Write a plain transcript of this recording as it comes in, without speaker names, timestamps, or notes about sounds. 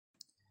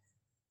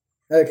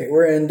Okay,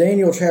 we're in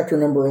Daniel chapter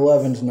number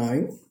 11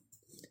 tonight.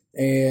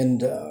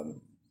 And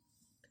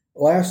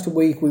last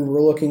week we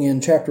were looking in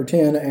chapter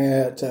 10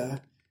 at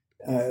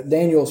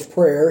Daniel's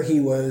prayer. He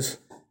was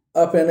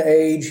up in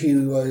age. He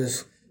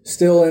was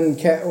still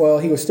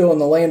he was still in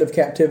the land of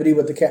captivity,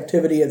 but the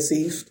captivity had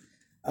ceased.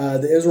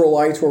 The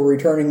Israelites were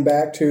returning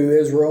back to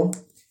Israel,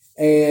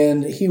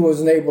 and he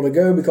wasn't able to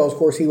go because, of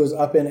course, he was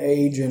up in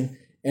age and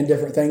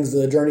different things.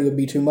 The journey would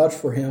be too much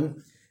for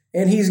him.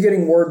 And he's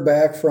getting word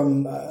back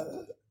from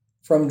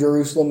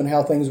Jerusalem and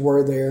how things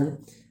were there.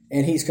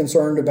 And he's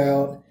concerned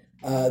about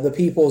the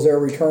people as they're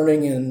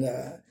returning, and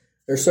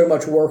there's so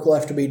much work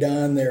left to be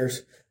done.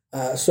 There's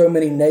so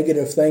many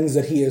negative things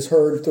that he has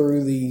heard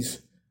through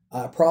these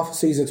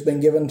prophecies that's been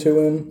given to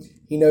him.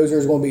 He knows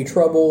there's going to be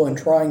trouble and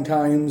trying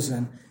times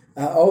and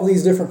all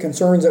these different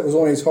concerns that was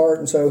on his heart.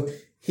 And so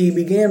he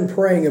began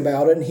praying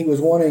about it, and he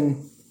was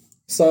wanting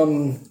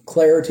some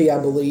clarity, I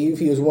believe.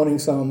 He was wanting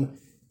some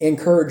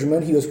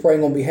encouragement. He was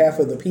praying on behalf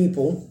of the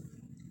people.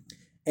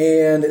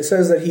 And it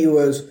says that he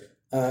was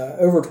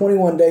over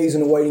 21 days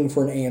in waiting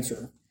for an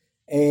answer.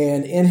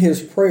 And in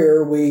his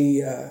prayer,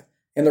 in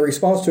the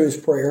response to his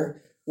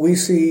prayer, we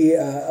see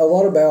a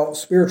lot about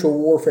spiritual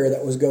warfare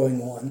that was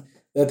going on.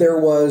 That there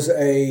was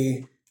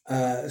a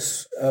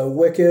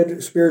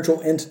wicked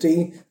spiritual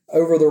entity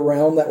over the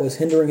realm that was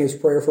hindering his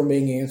prayer from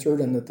being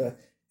answered, and that the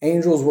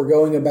angels were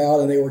going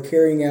about and they were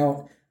carrying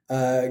out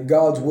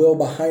God's will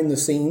behind the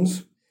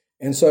scenes.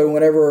 And so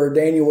whenever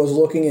Daniel was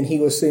looking and he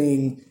was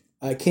seeing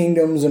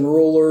kingdoms and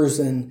rulers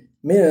and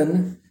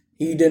men,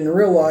 he didn't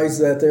realize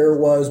that there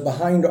was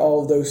behind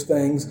all of those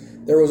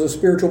things, there was a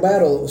spiritual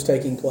battle that was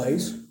taking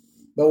place.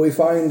 But we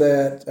find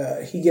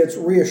that he gets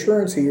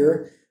reassurance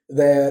here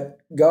that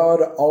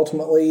God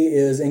ultimately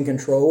is in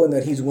control and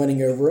that he's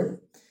winning over it.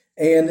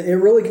 And it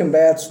really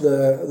combats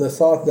the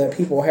thought that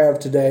people have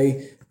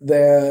today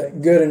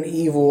that good and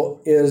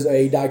evil is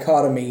a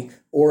dichotomy,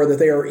 or that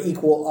they are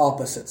equal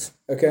opposites,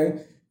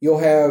 okay? You'll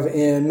have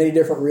in many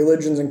different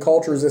religions and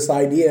cultures this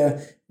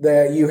idea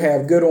that you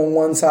have good on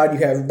one side,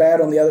 you have bad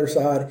on the other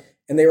side,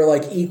 and they are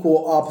like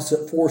equal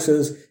opposite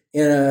forces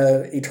in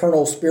an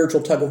eternal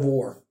spiritual tug of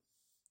war,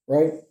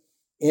 right?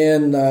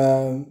 In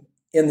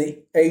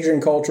the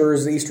Asian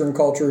cultures, the Eastern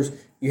cultures,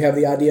 you have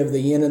the idea of the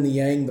yin and the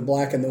yang, the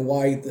black and the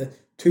white, the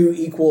two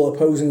equal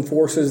opposing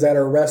forces that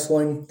are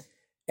wrestling.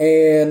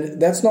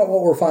 And that's not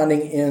what we're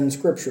finding in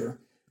Scripture,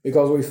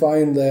 because we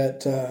find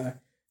that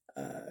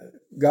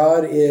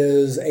God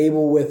is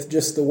able, with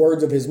just the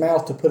words of his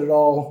mouth, to put it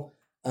all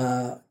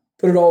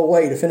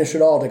away, to finish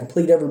it all, to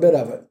complete every bit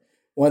of it.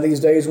 One of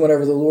these days,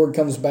 whenever the Lord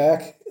comes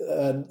back,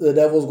 the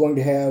devil's going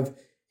to have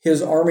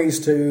his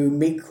armies to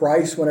meet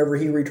Christ whenever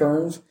he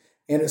returns.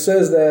 And it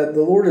says that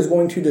the Lord is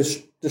going to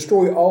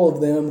destroy all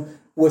of them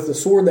with the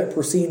sword that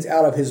proceeds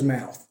out of his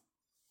mouth.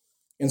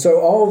 And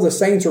so all of the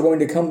saints are going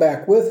to come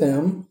back with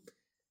him,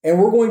 and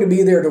we're going to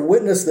be there to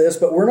witness this,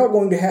 but we're not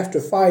going to have to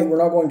fight,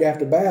 we're not going to have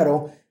to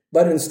battle.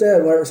 But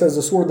instead, whenever it says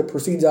the sword that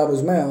proceeds out of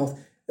his mouth,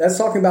 that's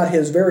talking about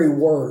his very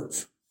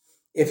words.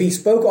 If he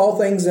spoke all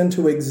things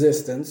into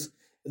existence,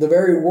 the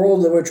very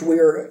world in which we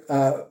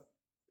are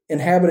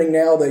inhabiting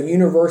now, the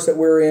universe that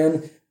we're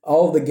in,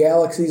 all of the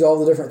galaxies, all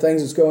the different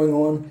things that's going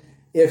on,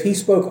 if he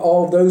spoke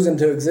all of those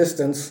into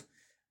existence,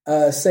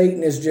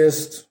 Satan is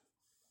just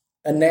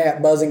a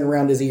gnat buzzing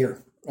around his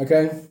ear,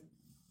 okay?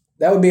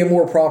 That would be a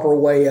more proper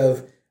way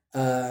of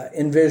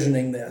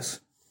envisioning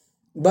this.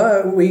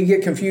 But we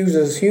get confused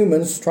as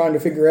humans trying to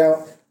figure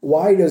out,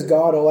 why does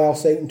God allow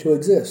Satan to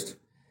exist?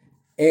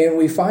 And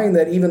we find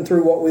that even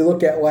through what we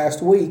looked at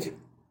last week,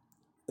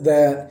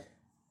 that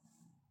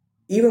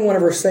even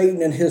whenever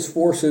Satan and his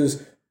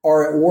forces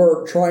are at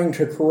work trying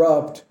to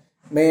corrupt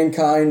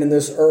mankind and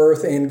this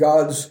earth and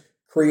God's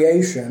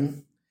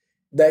creation,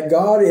 that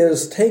God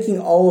is taking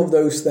all of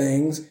those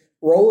things,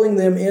 rolling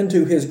them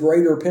into his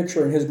greater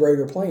picture and his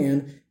greater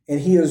plan, and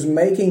he is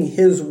making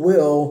his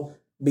will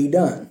be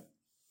done.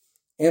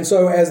 And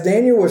so as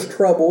Daniel was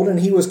troubled and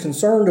he was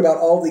concerned about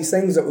all these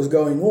things that was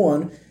going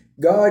on,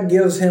 God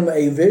gives him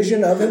a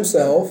vision of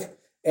himself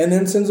and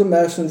then sends a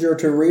messenger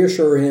to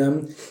reassure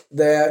him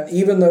that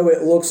even though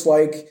it looks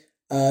like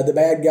the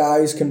bad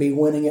guys can be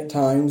winning at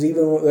times,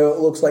 even though it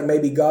looks like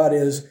maybe God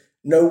is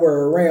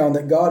nowhere around,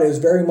 that God is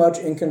very much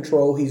in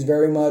control. He's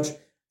very much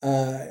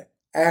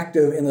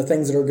active in the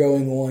things that are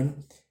going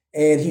on,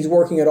 and he's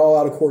working it all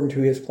out according to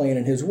his plan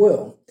and his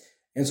will.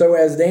 And so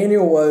as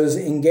Daniel was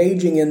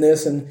engaging in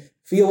this and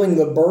feeling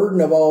the burden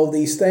of all of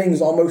these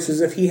things, almost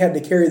as if he had to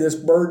carry this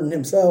burden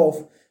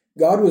himself,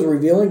 God was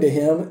revealing to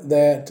him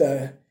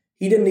that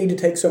he didn't need to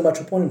take so much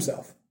upon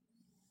himself.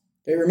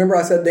 Okay, remember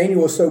I said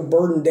Daniel was so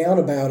burdened down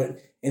about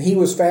it, and he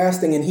was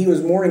fasting and he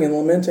was mourning and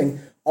lamenting,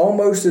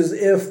 almost as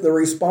if the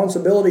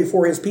responsibility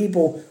for his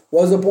people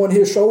was upon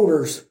his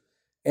shoulders.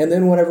 And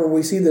then whenever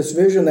we see this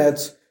vision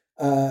that's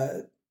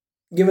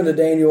given to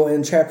Daniel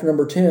in chapter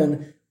number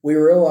 10, we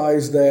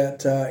realize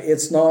that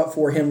it's not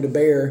for him to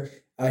bear.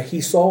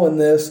 He saw in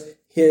this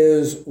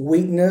his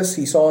weakness,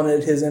 he saw in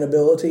it his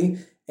inability,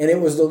 and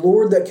it was the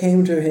Lord that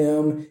came to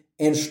him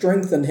and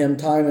strengthened him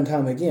time and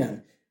time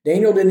again.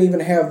 Daniel didn't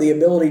even have the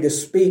ability to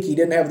speak. He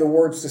didn't have the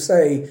words to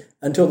say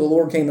until the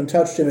Lord came and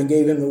touched him and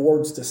gave him the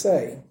words to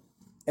say.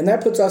 And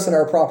that puts us in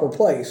our proper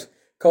place,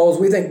 because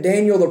we think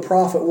Daniel the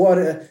prophet, what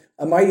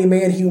a mighty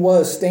man he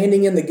was,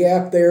 standing in the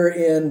gap there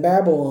in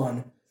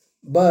Babylon.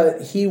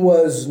 But he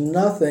was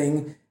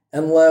nothing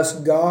unless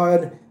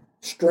God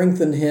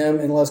strengthened him,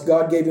 unless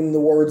God gave him the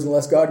words,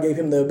 unless God gave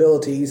him the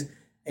abilities.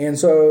 And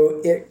so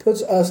it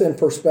puts us in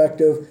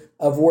perspective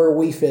of where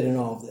we fit in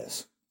all of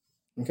this.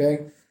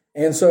 Okay?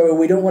 And so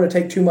we don't want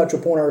to take too much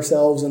upon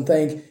ourselves and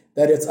think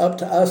that it's up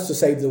to us to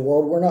save the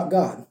world. We're not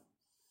God.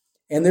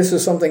 And this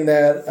is something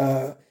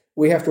that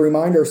we have to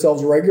remind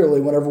ourselves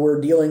regularly whenever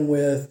we're dealing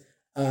with,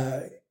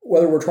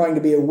 whether we're trying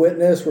to be a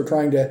witness, we're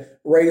trying to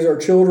raise our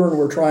children,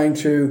 we're trying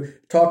to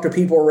talk to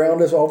people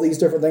around us, all these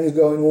different things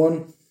going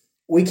on.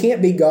 We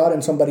can't be God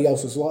in somebody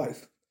else's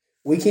life.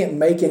 We can't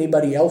make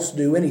anybody else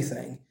do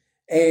anything.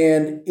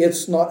 And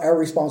it's not our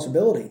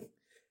responsibility.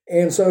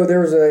 And so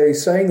there's a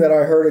saying that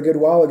I heard a good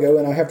while ago,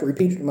 and I have to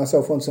repeat it to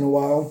myself once in a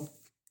while,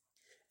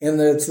 and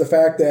it's the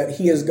fact that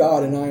He is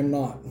God and I am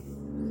not.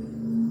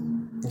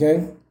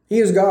 Okay? He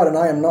is God and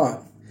I am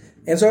not.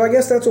 And so I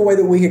guess that's a way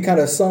that we could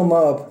kind of sum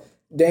up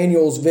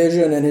Daniel's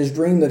vision and his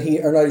dream that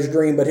or not his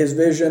dream, but his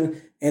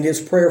vision and his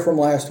prayer from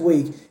last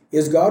week,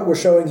 is God was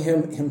showing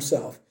him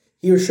himself.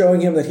 He was showing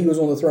him that he was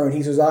on the throne.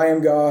 He says, I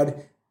am God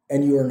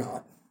and you are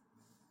not.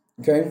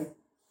 Okay?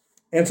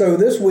 And so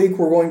this week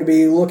we're going to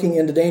be looking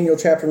into Daniel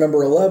chapter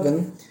number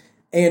 11.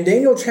 And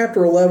Daniel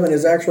chapter 11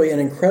 is actually an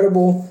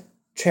incredible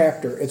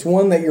chapter. It's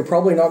one that you're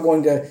probably not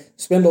going to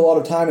spend a lot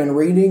of time in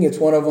reading. It's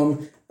one of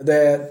them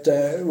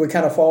that would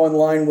kind of fall in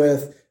line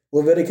with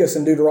Leviticus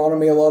and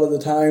Deuteronomy a lot of the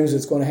times.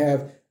 It's going to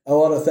have a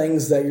lot of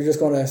things that you're just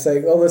going to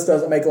say, oh, this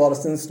doesn't make a lot of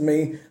sense to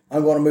me.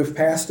 I'm going to move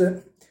past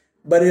it.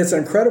 But it's an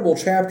incredible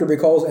chapter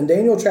because in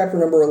Daniel chapter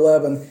number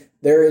 11,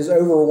 there is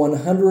over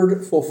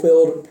 100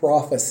 fulfilled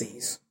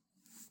prophecies.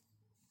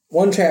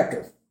 One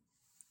chapter,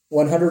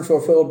 100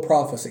 fulfilled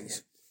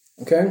prophecies.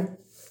 Okay?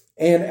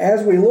 And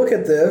as we look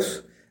at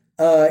this,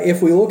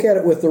 if we look at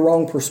it with the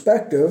wrong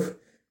perspective,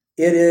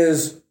 it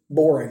is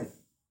boring.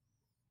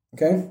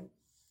 Okay?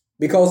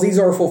 Because these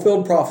are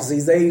fulfilled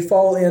prophecies. They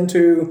fall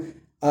into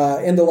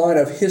the line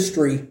of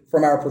history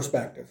from our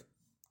perspective.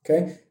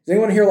 Okay? Does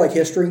anyone here like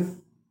history?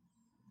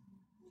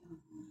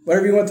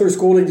 Whenever you went through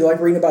school, did you like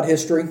reading about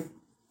history?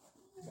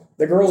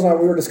 The girls and I,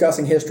 we were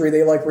discussing history.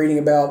 They like reading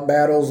about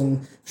battles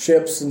and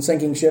ships and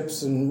sinking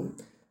ships and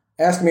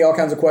asking me all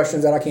kinds of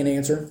questions that I can't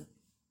answer.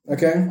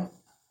 Okay?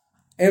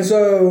 And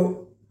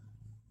so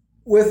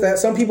with that,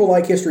 some people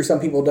like history, some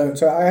people don't.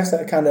 So I asked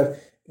that kind of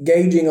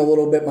gauging a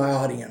little bit my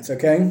audience,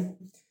 okay?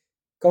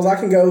 Because I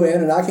can go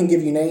in and I can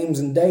give you names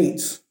and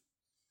dates,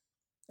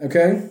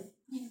 okay?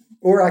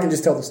 Or I can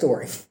just tell the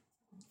story.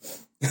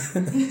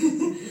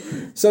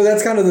 So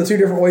that's kind of the two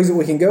different ways that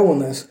we can go on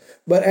this.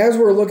 But as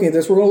we're looking at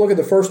this, we're going to look at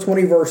the first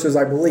 20 verses,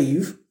 I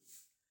believe,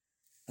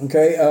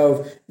 okay,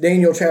 of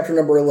Daniel chapter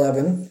number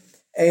 11.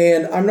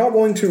 And I'm not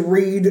going to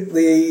read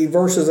the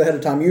verses ahead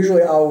of time.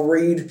 Usually I'll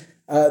read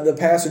the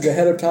passage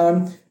ahead of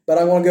time, but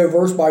I want to go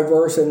verse by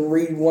verse and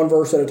read one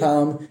verse at a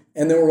time,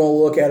 and then we're going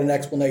to look at an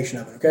explanation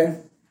of it, okay?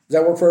 Does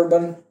that work for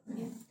everybody?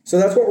 Yeah. So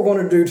that's what we're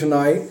going to do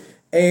tonight,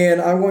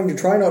 and I'm going to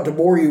try not to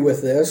bore you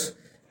with this,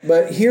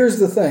 but here's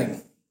the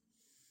thing.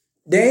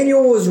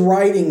 Daniel was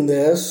writing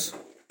this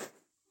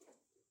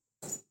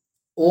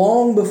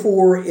long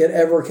before it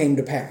ever came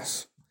to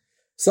pass.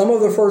 Some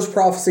of the first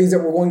prophecies that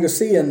we're going to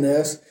see in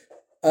this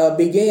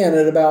began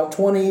at about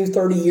 20,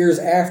 30 years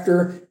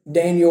after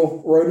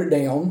Daniel wrote it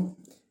down,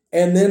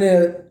 and then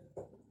it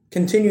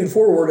continued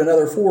forward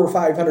another 400 or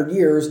 500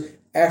 years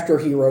after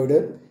he wrote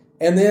it.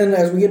 And then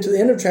as we get to the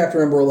end of chapter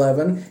number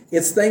 11,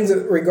 it's things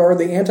that regard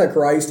the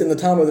Antichrist in the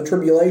time of the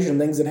tribulation,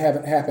 things that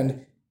haven't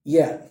happened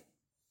yet.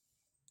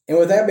 And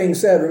with that being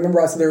said,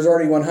 remember I said there's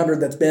already 100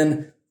 that's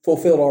been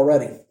fulfilled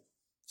already.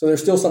 So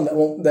there's still some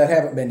that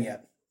haven't been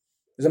yet.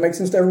 Does that make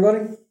sense to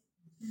everybody?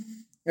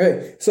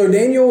 Okay, so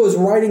Daniel was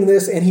writing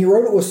this, and he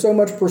wrote it with so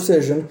much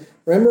precision.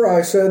 Remember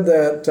I said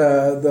that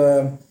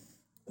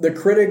the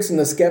critics and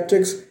the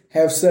skeptics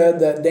have said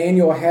that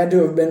Daniel had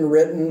to have been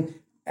written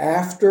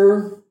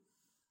after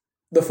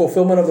the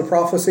fulfillment of the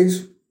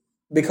prophecies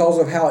because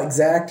of how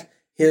exact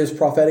his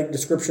prophetic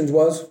descriptions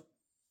was.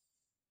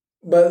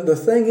 But the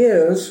thing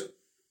is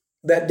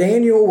that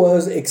Daniel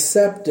was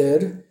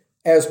accepted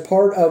as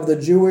part of the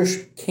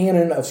Jewish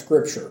canon of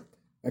Scripture.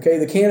 Okay,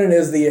 the canon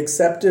is the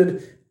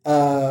accepted,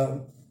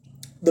 the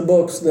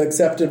books, the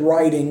accepted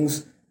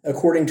writings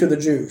according to the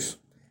Jews.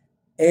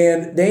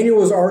 And Daniel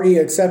was already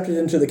accepted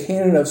into the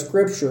canon of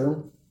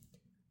Scripture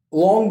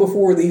long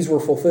before these were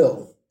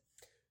fulfilled.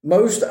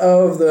 Most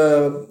of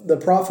the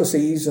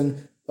prophecies,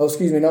 most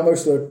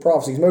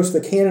of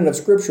the canon of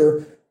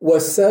Scripture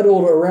was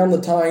settled around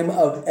the time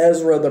of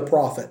Ezra the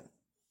prophet.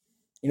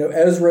 You know,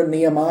 Ezra and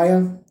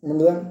Nehemiah,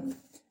 remember that?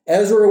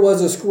 Ezra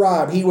was a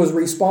scribe. He was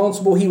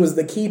responsible. He was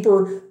the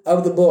keeper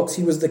of the books.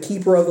 He was the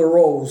keeper of the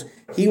rolls.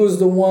 He was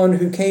the one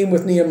who came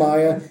with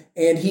Nehemiah,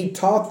 and he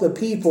taught the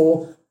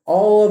people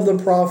all of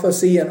the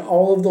prophecy and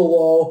all of the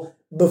law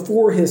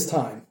before his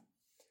time.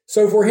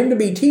 So for him to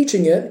be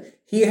teaching it,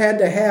 he had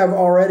to have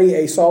already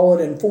a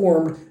solid,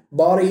 informed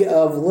body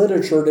of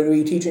literature to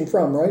be teaching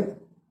from, right?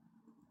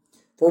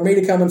 For me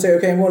to come and say,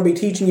 okay, I'm going to be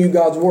teaching you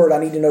God's word, I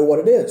need to know what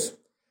it is.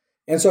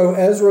 And so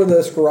Ezra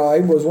the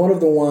scribe was one of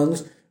the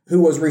ones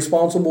who was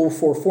responsible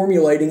for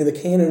formulating the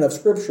canon of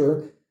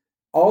Scripture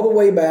all the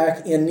way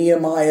back in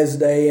Nehemiah's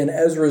day and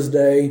Ezra's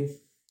day,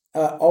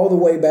 all the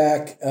way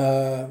back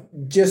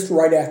just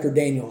right after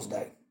Daniel's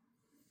day.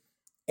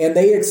 And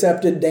they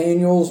accepted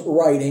Daniel's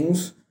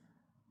writings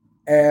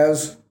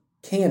as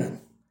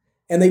canon.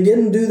 And they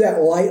didn't do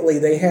that lightly.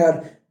 They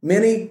had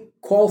many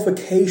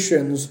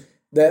qualifications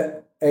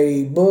that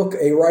a book,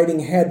 a writing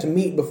had to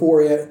meet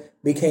before it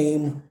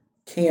became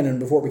canon,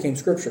 before it became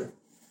Scripture.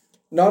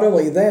 Not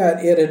only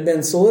that, it had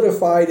been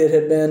solidified, it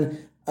had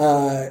been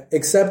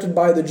accepted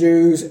by the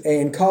Jews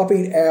and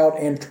copied out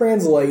and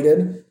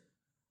translated,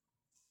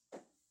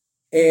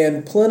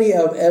 and plenty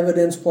of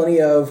evidence, plenty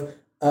of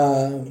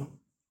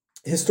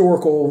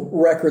historical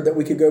record that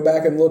we could go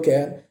back and look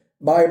at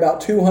by about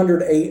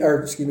 200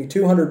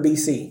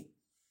 BC.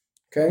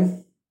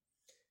 Okay?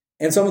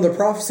 And some of the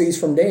prophecies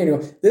from Daniel,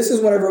 this is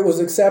whenever it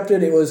was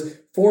accepted, it was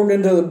formed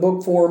into the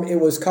book form, it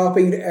was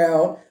copied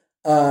out,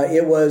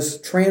 it was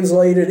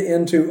translated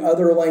into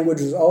other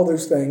languages, all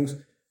those things,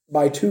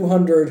 by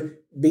 200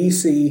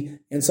 BC.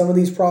 And some of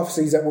these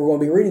prophecies that we're going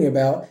to be reading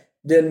about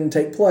didn't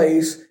take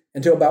place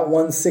until about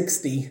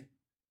 160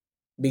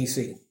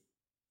 BC.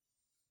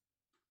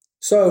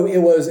 So it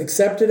was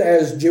accepted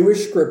as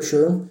Jewish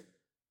scripture,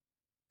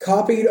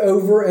 copied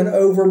over and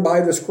over by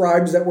the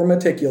scribes that were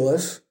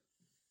meticulous,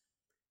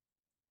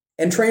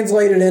 and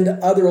translated into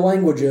other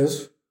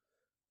languages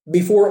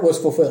before it was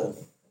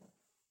fulfilled.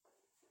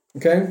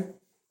 Okay?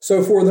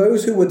 So for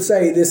those who would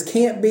say this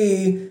can't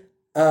be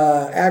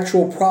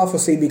actual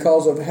prophecy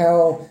because of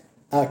how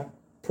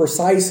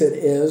precise it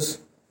is,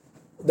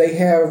 they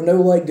have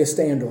no leg to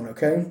stand on,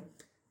 okay?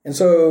 And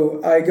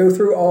so I go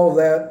through all of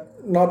that,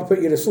 not to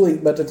put you to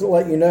sleep, but to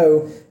let you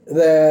know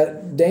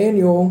that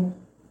Daniel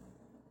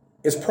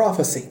is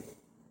prophecy.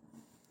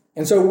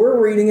 And so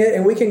we're reading it,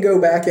 and we can go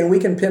back and we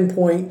can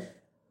pinpoint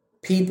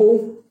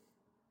people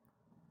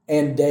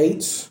and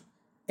dates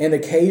and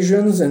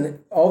occasions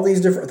and all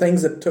these different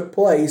things that took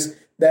place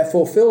that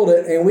fulfilled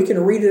it, and we can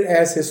read it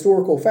as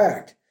historical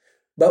fact.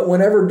 But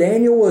whenever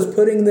Daniel was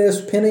putting this,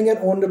 penning it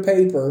onto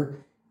paper,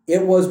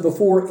 it was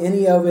before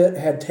any of it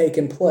had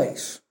taken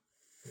place.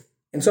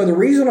 And so the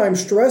reason I'm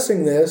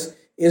stressing this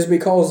is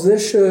because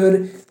this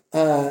should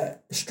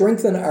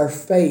strengthen our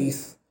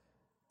faith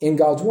in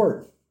God's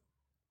Word.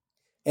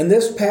 And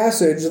this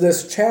passage,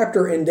 this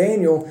chapter in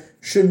Daniel,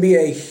 should be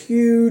a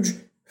huge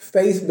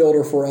faith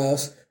builder for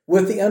us,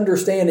 with the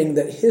understanding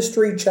that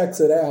history checks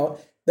it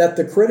out, that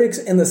the critics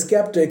and the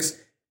skeptics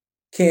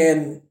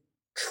can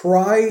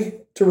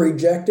try to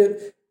reject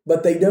it,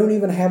 but they don't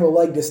even have a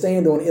leg to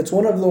stand on. It's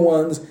one of the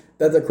ones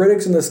that the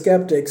critics and the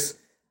skeptics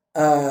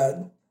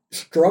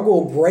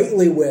struggle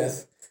greatly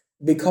with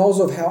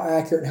because of how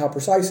accurate and how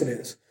precise it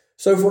is.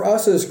 So for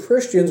us as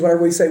Christians,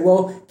 whenever we say,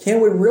 well,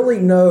 can we really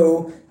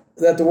know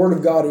that the Word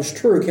of God is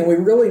true? Can we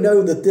really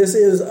know that this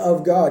is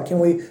of God? Can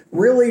we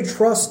really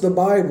trust the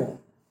Bible?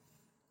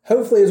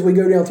 Hopefully, as we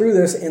go down through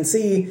this and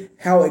see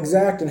how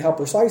exact and how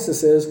precise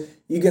this is,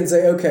 you can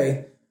say,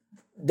 okay,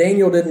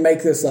 Daniel didn't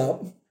make this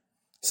up.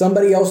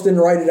 Somebody else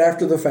didn't write it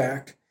after the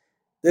fact.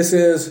 This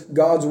is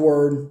God's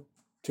Word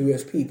to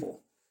His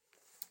people.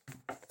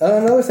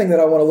 Another thing that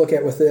I want to look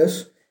at with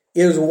this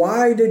is,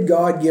 why did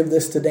God give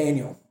this to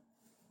Daniel?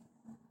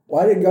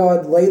 Why did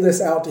God lay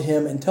this out to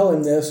him and tell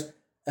him this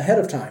ahead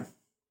of time?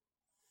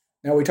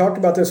 Now, we talked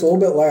about this a little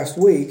bit last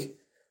week,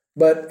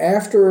 but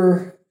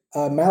after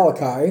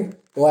Malachi,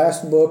 the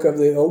last book of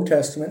the Old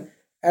Testament,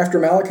 after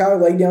Malachi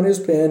laid down his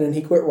pen and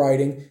he quit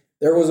writing,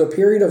 there was a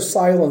period of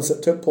silence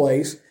that took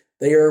place.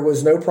 There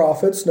was no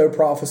prophets, no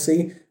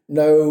prophecy,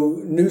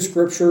 no new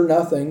scripture,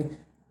 nothing,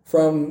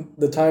 from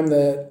the time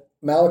that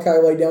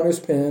Malachi laid down his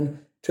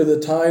pen to the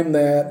time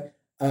that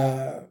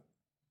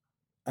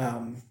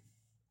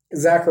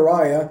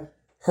Zechariah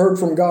heard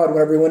from God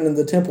whenever he went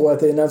into the temple at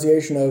the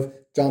Annunciation of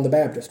John the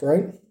Baptist,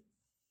 right?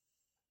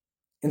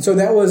 And so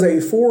that was a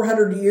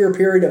 400-year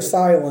period of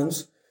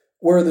silence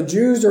where the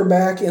Jews are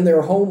back in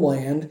their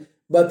homeland,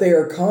 but they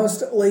are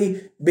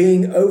constantly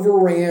being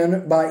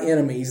overran by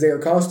enemies. They are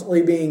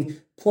constantly being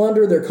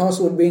plundered. They're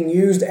constantly being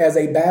used as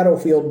a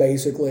battlefield,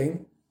 basically.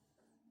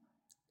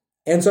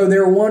 And so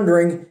they're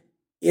wondering,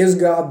 is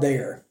God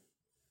there?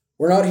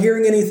 We're not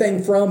hearing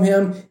anything from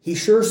him. He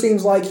sure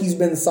seems like he's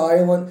been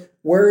silent.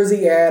 Where is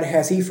he at?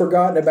 Has he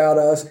forgotten about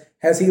us?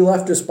 Has he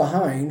left us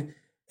behind?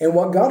 And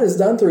what God has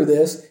done through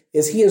this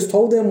is he has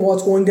told them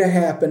what's going to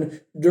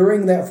happen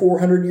during that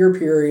 400-year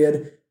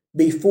period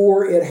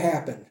before it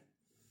happened.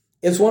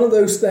 It's one of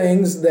those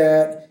things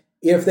that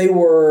if they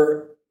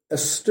were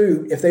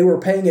astute, if they were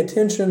paying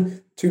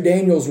attention to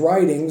Daniel's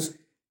writings,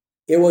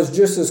 it was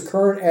just as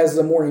current as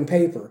the morning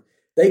paper.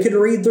 They could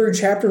read through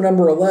chapter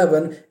number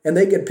 11 and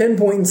they could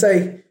pinpoint and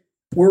say,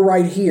 we're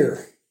right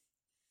here.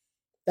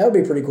 That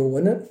would be pretty cool,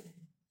 wouldn't it?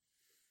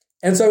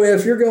 And so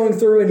if you're going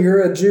through and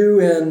you're a Jew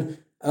in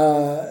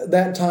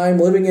that time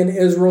living in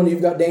Israel and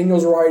you've got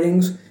Daniel's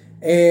writings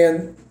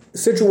and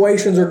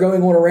situations are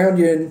going on around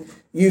you and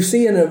you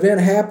see an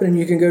event happen and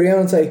you can go down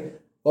and say,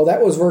 well,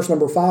 that was verse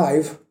number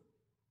 5.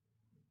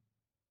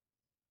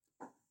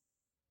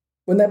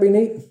 Wouldn't that be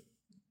neat?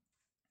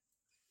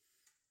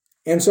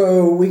 And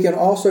so we can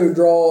also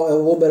draw a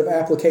little bit of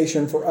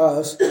application for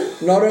us.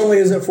 Not only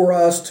is it for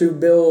us to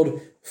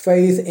build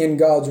faith in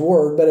God's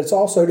word, but it's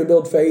also to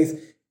build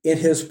faith in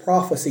his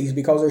prophecies,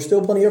 because there's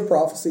still plenty of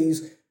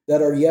prophecies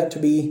that are yet to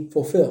be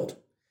fulfilled.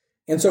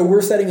 And so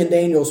we're setting in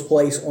Daniel's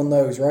place on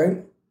those,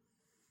 right?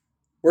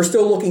 We're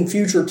still looking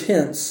future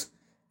tense.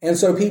 And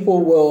so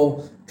people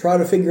will try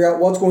to figure out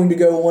what's going to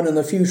go on in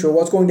the future,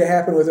 what's going to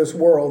happen with this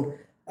world.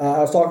 I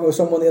was talking with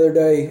someone the other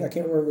day. I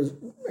can't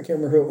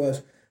remember who it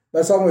was. But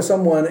I was talking with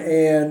someone,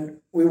 and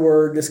we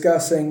were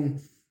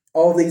discussing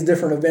all of these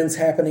different events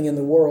happening in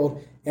the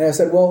world. And I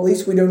said, well, at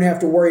least we don't have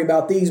to worry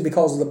about these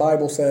because the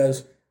Bible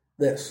says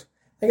this.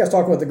 I think I was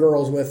talking with the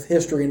girls with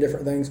history and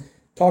different things,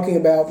 talking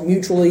about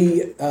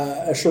mutually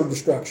assured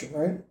destruction,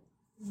 right?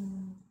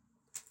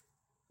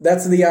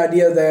 That's the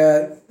idea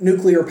that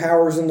nuclear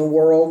powers in the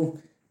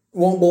world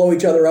won't blow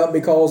each other up,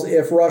 because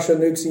if Russia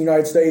nukes the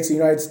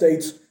United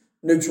States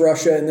nukes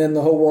Russia, and then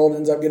the whole world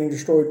ends up getting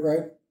destroyed,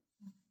 right?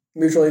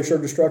 Mutually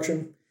assured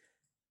destruction.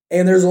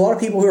 And there's a lot of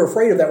people who are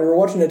afraid of that. We were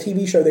watching a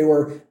TV show. They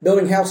were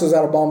building houses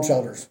out of bomb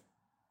shelters.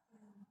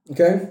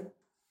 Okay?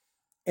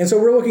 And so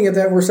we're looking at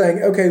that and we're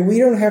saying, okay, we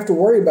don't have to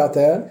worry about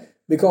that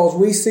because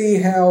we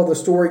see how the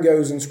story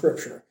goes in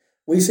Scripture.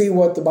 We see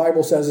what the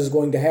Bible says is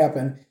going to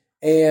happen,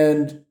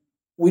 and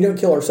we don't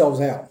kill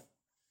ourselves out.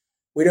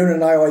 We don't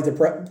annihilate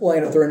the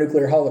planet through a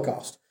nuclear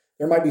holocaust.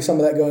 There might be some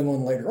of that going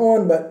on later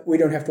on, but we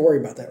don't have to worry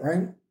about that,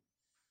 right?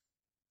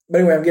 But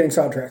anyway, I'm getting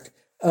sidetracked.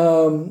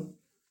 So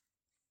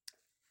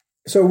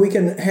we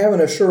can have an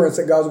assurance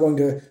that God's going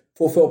to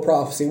fulfill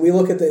prophecy. We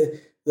look at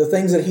the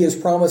things that he is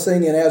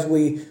promising, and as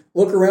we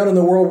look around in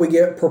the world, we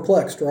get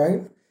perplexed,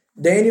 right?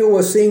 Daniel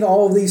was seeing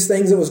all of these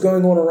things that was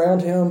going on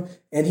around him,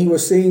 and he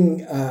was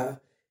seeing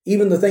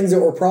even the things that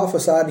were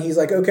prophesied, and he's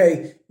like,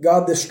 okay,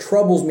 God, this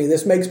troubles me.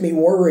 This makes me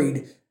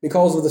worried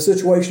because of the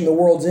situation the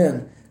world's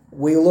in.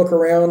 We look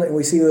around and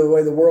we see the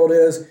way the world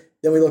is,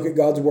 then we look at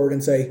God's word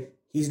and say,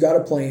 he's got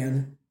a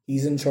plan,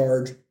 he's in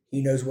charge,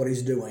 he knows what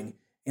he's doing.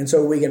 And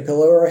so we can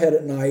pillow our head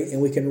at night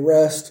and we can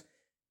rest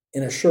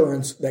in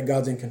assurance that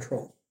God's in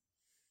control.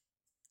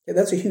 Yeah,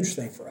 that's a huge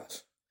thing for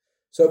us.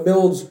 So it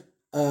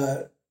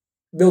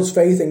builds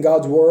faith in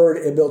God's word,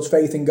 it builds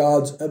faith in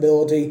God's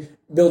ability,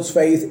 builds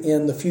faith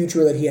in the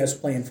future that he has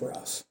planned for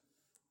us,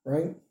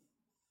 right?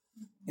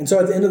 And so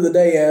at the end of the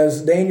day,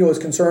 as Daniel is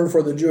concerned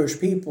for the Jewish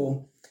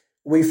people,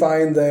 we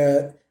find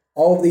that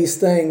all of these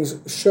things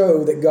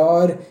show that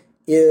God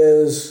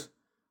is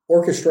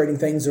orchestrating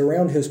things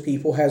around his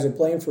people, has a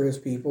plan for his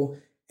people,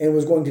 and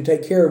was going to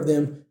take care of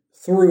them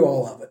through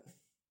all of it.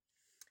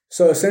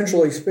 So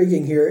essentially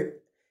speaking here,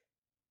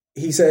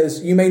 he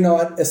says, you may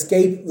not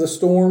escape the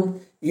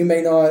storm, you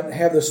may not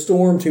have the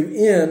storm to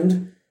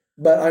end,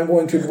 but I'm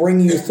going to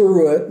bring you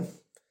through it,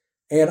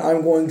 and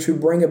I'm going to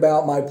bring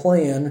about my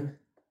plan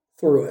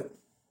through it,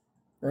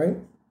 right?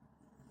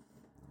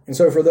 And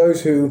so for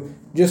those who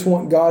just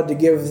want God to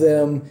give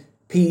them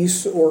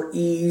peace or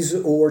ease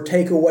or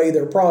take away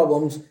their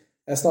problems,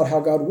 that's not how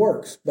God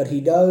works. But he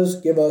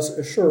does give us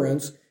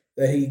assurance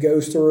that he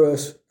goes through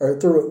us or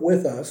through it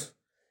with us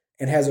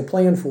and has a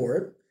plan for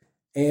it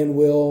and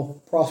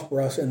will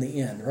prosper us in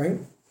the end, right?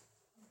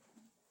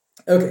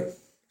 Okay,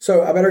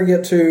 so I better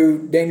get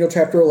to Daniel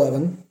chapter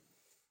 11.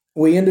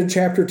 We ended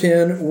chapter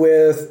 10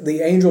 with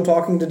the angel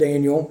talking to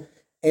Daniel.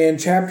 And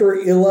chapter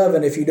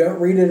 11, if you don't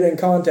read it in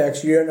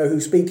context, you don't know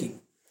who's speaking.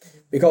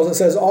 Because it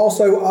says,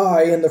 also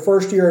I, in the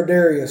first year of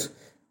Darius.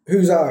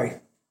 Who's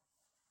I?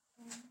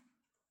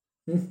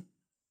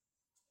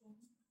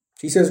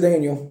 She says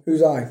Daniel.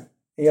 Who's I?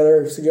 Any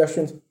other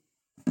suggestions?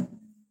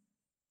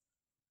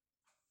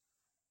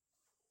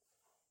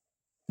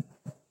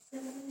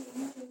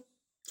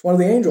 It's one of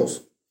the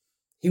angels.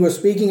 He was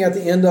speaking at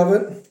the end of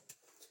it.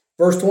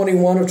 Verse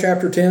 21 of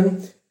chapter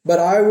 10. But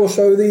I will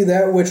show thee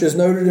that which is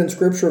noted in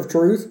Scripture of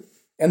truth,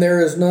 and there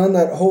is none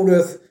that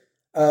holdeth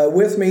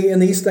with me in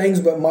these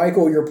things but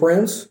Michael your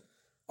prince.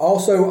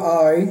 Also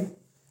I,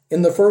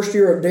 in the first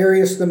year of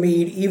Darius the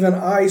Mede, even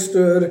I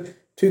stood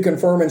to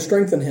confirm and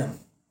strengthen him.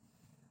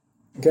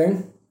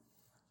 Okay?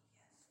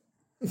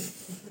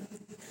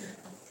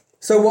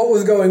 So what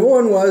was going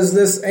on was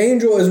this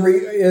angel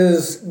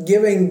is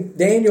giving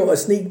Daniel a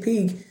sneak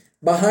peek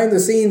behind the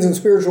scenes in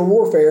spiritual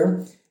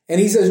warfare, and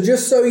he says,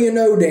 just so you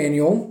know,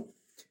 Daniel,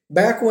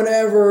 back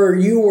whenever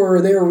you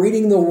were there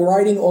reading the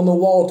writing on the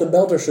wall to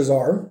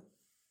Belteshazzar,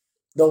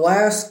 the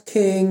last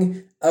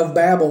king of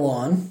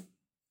Babylon,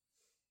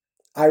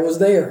 I was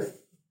there.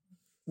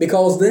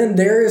 Because then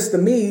Darius the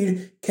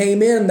Mede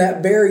came in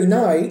that very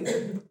night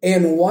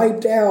and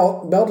wiped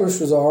out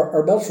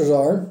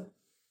Belshazzar.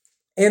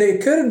 And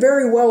it could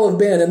very well have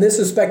been, and this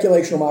is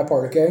speculation on my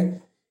part, okay?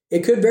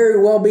 It could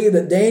very well be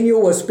that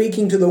Daniel was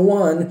speaking to the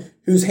one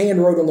whose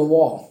hand wrote on the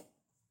wall.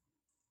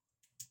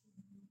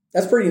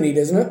 That's pretty neat,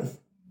 isn't it?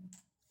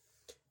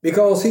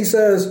 Because he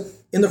says,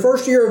 in the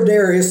first year of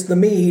Darius the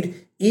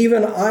Mede,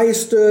 even I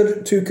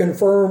stood to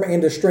confirm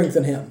and to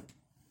strengthen him.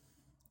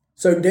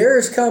 So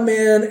Darius come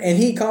in and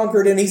he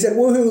conquered and he said,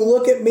 woohoo,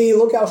 look at me,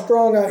 look how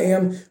strong I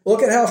am,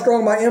 look at how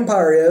strong my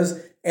empire is.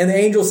 And the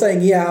angel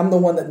saying, yeah, I'm the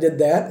one that did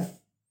that.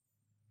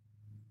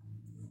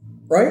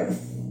 Right?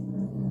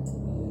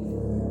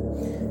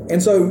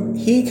 And so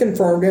he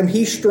confirmed him,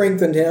 he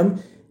strengthened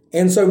him.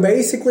 And so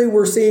basically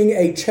we're seeing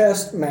a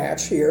chess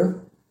match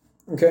here.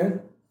 Okay?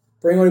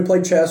 For anyone who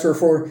played chess, or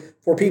for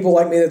people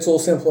like me that's a little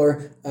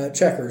simpler,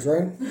 checkers,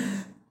 right?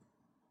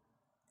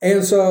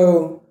 And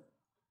so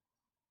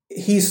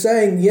he's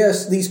saying,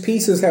 yes, these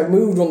pieces have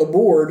moved on the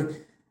board,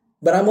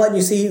 but I'm letting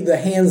you see the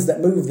hands that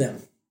move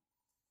them.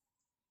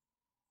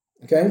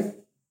 Okay?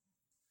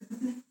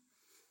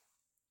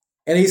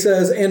 And he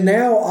says, and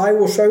now I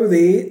will show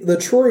thee the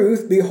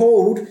truth.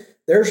 Behold,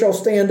 there shall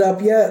stand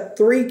up yet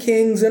 3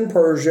 kings in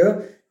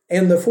Persia,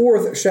 and the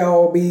 4th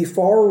shall be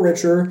far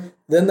richer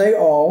than they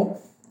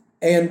all.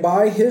 And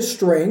by his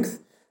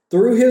strength,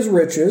 through his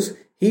riches,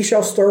 he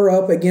shall stir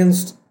up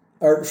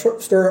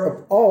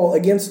all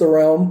against the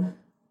realm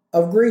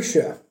of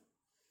Grecia.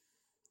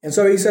 And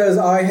so he says,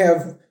 I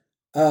have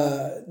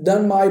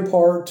done my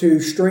part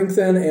to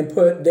strengthen and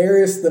put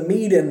Darius the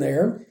Mede in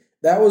there.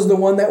 That was the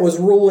one that was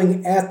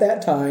ruling at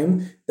that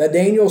time, that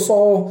Daniel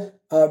saw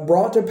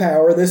brought to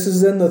power. This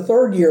is in the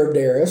 3rd year of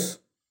Darius.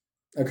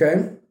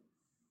 Okay?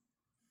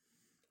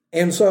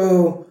 And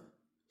so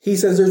he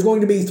says there's going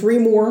to be 3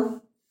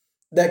 more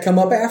that come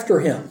up after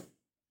him.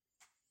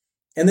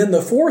 And then the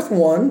 4th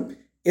one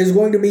is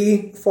going to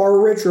be far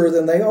richer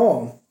than they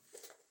all.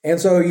 And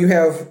so you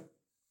have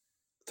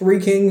 3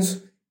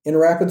 kings in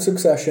rapid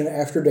succession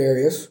after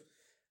Darius.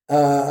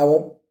 I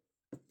won't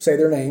say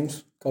their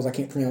names because I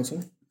can't pronounce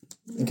them.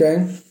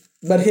 Okay?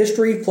 But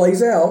history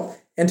plays out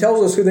and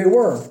tells us who they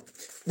were.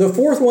 The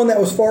 4th one that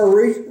was far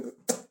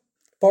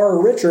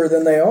richer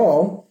than they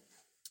all.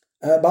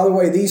 By the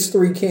way, these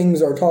 3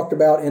 kings are talked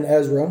about in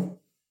Ezra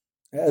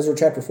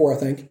chapter 4, I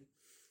think.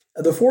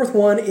 The 4th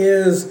one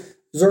is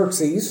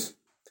Xerxes,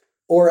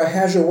 or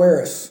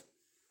Ahasuerus.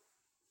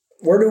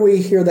 Where do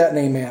we hear that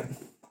name at?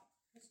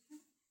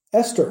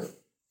 Esther.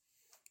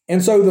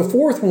 And so the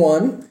 4th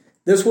one,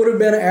 this would have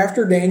been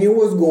after Daniel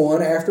was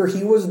gone, after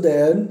he was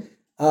dead,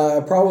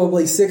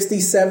 probably 60,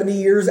 70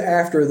 years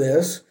after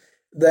this,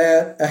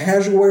 that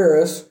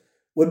Ahasuerus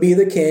would be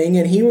the king,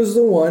 and he was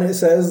the one, it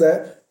says,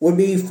 that would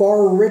be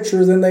far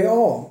richer than they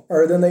all,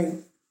 or than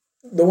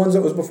the ones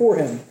that was before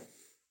him.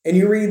 And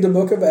you read the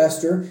book of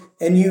Esther,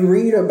 and you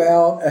read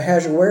about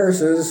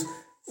Ahasuerus'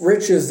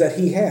 riches that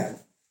he had.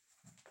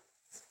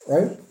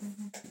 Right?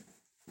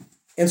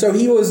 And so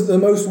he was the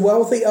most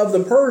wealthy of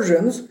the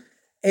Persians,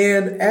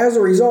 and as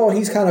a result,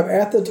 he's kind of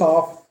at the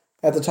top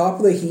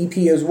of the heap.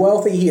 He is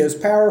wealthy, he is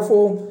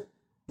powerful,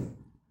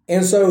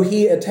 and so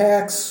he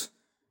attacks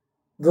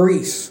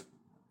Greece.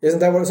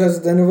 Isn't that what it says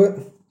at the end of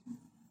it?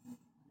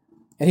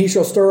 And he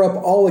shall stir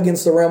up all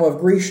against the realm of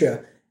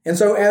Grecia. And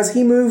so as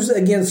he moves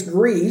against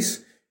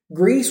Greece,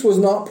 Greece was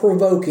not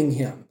provoking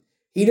him.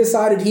 He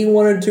decided he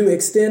wanted to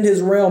extend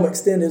his realm,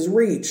 extend his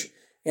reach.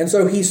 And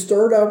so he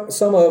stirred up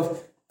some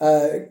of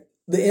the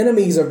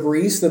enemies of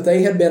Greece that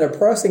they had been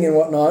oppressing and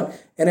whatnot.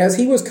 And as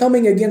he was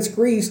coming against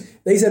Greece,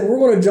 they said, we're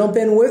going to jump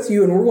in with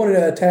you and we're going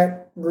to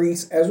attack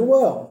Greece as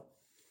well.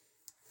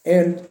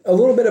 And a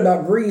little bit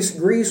about Greece.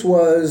 Greece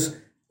was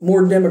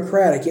more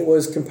democratic. It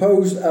was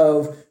composed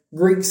of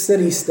Greek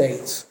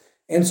city-states.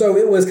 And so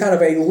it was kind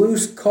of a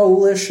loose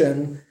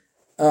coalition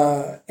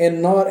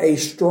and not a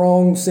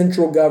strong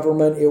central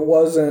government. It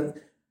wasn't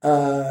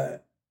a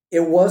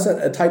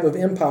type of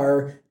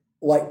empire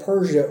like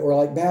Persia or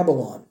like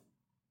Babylon.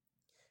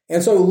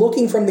 And so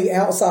looking from the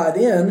outside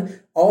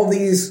in, all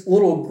these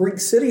little Greek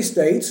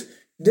city-states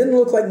didn't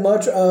look like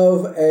much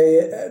of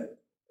a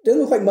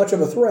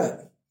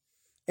threat.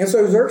 And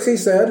so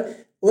Xerxes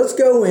said, let's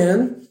go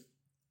in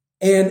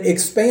and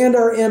expand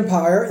our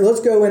empire. Let's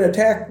go and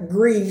attack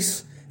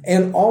Greece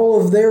and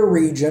all of their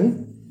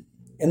region.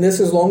 And this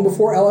is long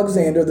before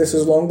Alexander. This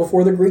is long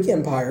before the Greek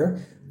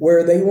Empire,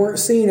 where they weren't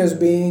seen as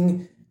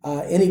being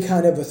any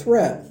kind of a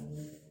threat.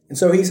 And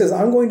so he says,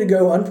 I'm going to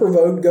go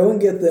unprovoked, go and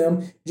get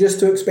them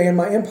just to expand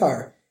my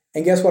empire.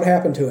 And guess what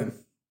happened to him?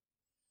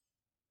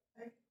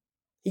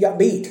 He got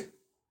beat.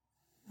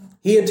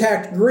 He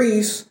attacked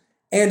Greece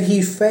and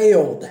he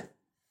failed.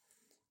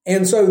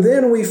 And so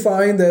then we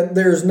find that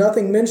there's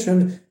nothing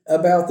mentioned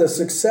about the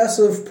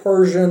successive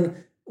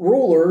Persian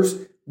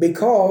rulers,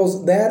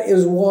 because that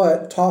is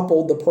what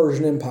toppled the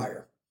Persian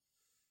Empire.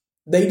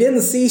 They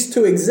didn't cease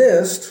to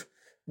exist,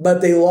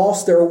 but they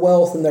lost their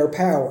wealth and their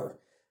power.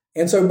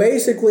 And so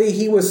basically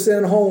he was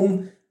sent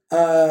home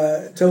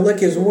to lick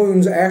his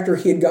wounds after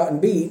he had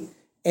gotten beat,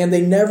 and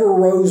they never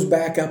rose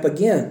back up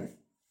again.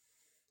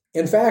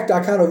 In fact,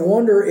 I kind of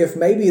wonder if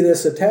maybe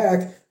this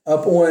attack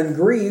upon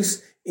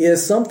Greece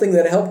is something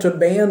that helped to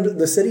band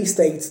the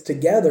city-states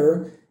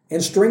together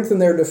and strengthen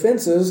their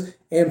defenses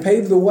and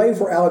pave the way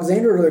for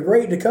Alexander the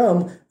Great to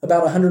come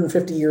about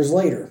 150 years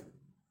later.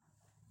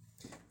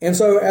 And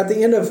so at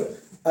the end of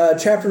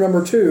chapter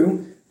number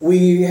 2,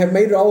 we have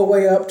made it all the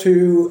way up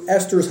to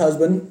Esther's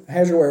husband,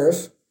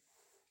 Ahasuerus.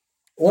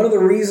 One of the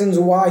reasons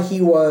why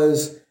he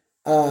was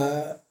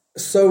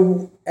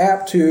so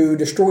apt to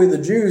destroy the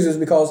Jews is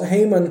because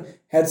Haman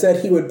had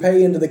said he would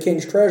pay into the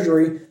king's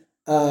treasury,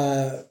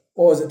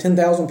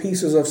 10,000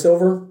 pieces of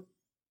silver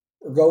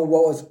or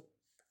gold?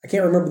 I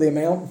can't remember the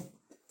amount.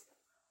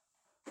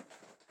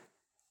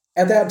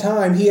 At that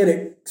time, he had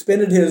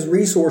expended his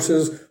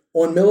resources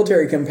on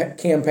military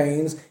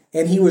campaigns,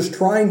 and he was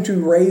trying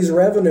to raise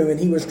revenue, and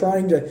he was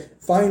trying to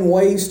find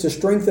ways to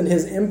strengthen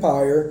his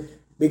empire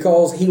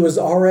because he was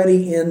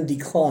already in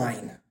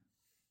decline.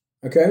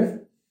 Okay?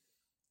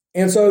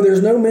 And so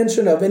there's no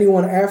mention of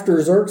anyone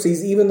after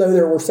Xerxes, even though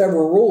there were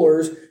several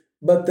rulers,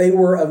 but they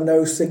were of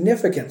no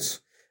significance.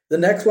 The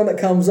next one that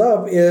comes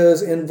up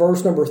is in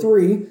verse number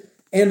 3,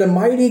 "And a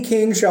mighty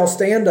king shall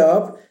stand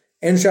up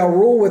and shall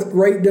rule with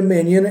great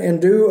dominion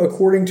and do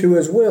according to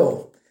his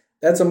will."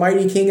 That's a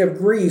mighty king of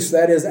Greece.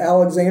 That is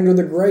Alexander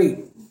the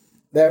Great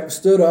that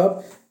stood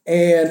up.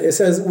 And it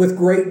says with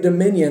great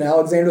dominion.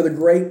 Alexander the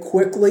Great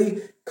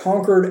quickly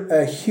conquered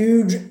a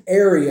huge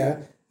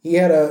area. He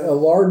had a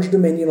large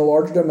dominion, a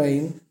large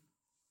domain.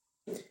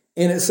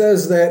 And it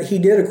says that he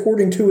did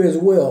according to his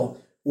will.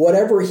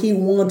 Whatever he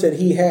wanted,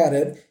 he had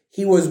it.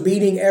 He was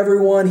beating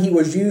everyone. He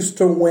was used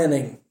to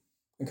winning.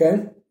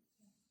 Okay?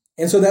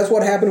 And so that's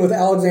what happened with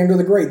Alexander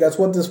the Great. That's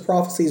what this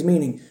prophecy is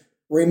meaning.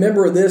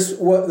 Remember,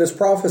 what this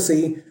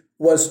prophecy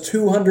was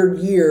 200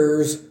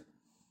 years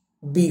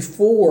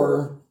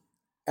before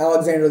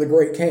Alexander the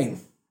Great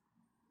came.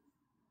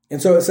 And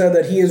so it said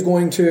that he is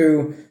going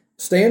to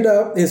stand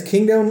up, his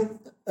kingdom,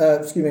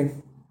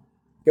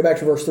 go back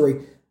to verse 3.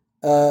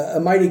 A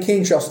mighty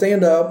king shall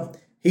stand up,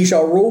 he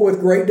shall rule with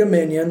great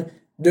dominion,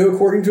 do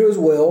according to his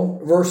will.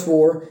 Verse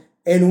 4,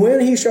 "And when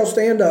he shall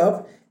stand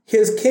up,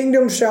 his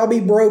kingdom shall be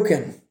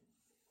broken."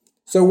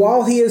 So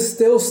while he is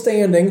still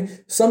standing,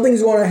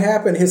 something's going to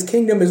happen. His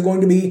kingdom is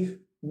going to be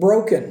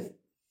broken.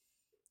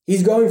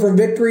 He's going from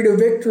victory to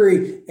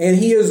victory, and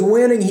he is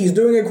winning. He's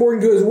doing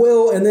according to his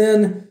will, and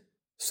then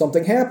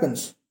something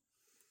happens.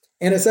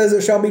 And it says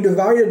it shall be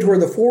divided toward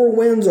the four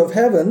winds of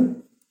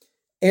heaven,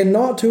 and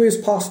not to his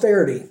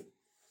posterity.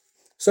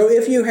 So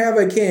if you have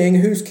a king,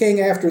 who's king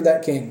after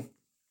that king?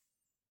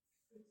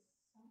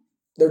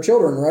 Their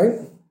children,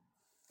 right?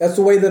 That's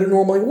the way that it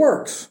normally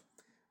works.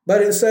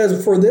 But it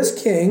says for this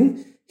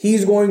king,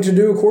 he's going to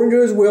do according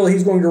to his will.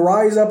 He's going to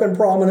rise up in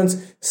prominence.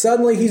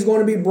 Suddenly he's going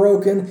to be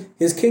broken.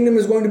 His kingdom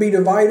is going to be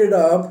divided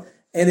up,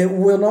 and it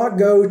will not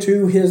go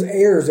to his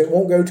heirs. It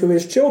won't go to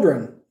his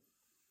children.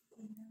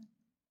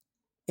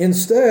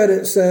 Instead,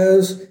 it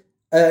says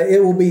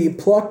it will be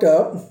plucked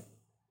up.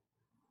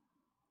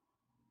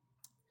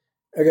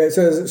 Okay, it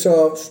says it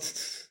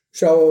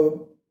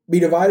shall be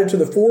divided to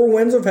the four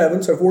winds of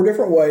heaven, so four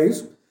different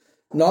ways,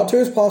 not to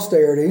his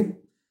posterity.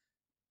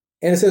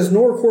 And it says,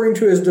 nor according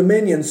to his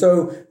dominion.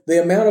 So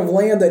the amount of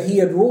land that he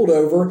had ruled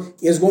over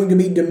is going to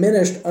be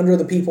diminished under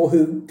the people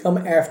who come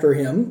after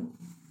him.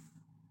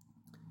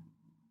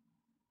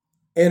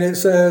 And it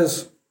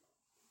says,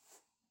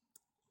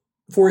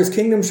 for his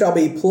kingdom shall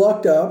be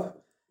plucked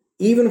up,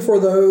 even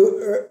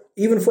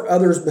for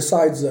others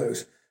besides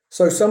those.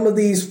 So some of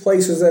these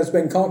places that's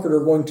been conquered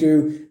are going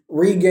to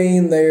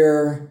regain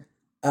their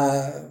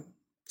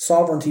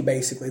sovereignty,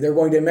 basically. They're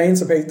going to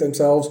emancipate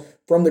themselves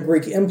from the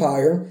Greek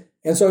Empire.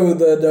 And so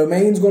the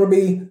domain's going to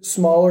be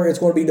smaller. It's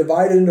going to be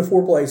divided into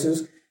four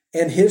places.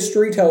 And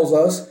history tells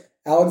us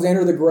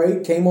Alexander the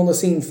Great came on the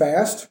scene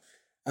fast.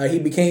 He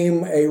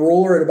became a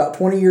ruler at about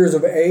 20 years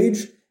of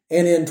age.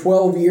 And in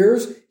 12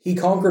 years, he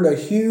conquered a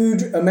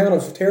huge amount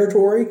of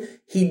territory.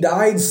 He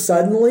died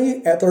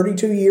suddenly at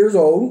 32 years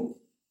old,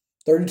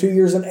 32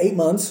 years and 8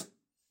 months.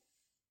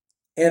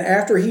 And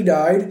after he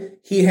died,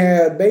 he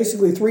had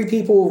basically three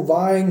people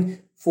vying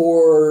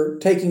for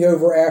taking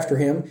over after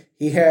him.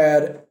 He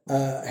had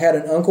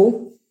an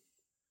uncle,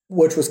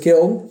 which was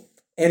killed,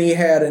 and he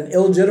had an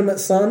illegitimate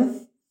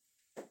son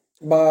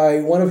by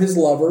one of his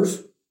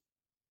lovers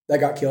that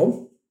got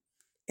killed.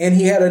 And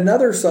he had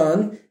another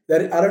son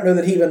that I don't know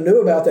that he even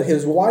knew about, that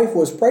his wife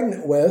was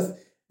pregnant with,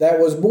 that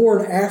was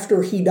born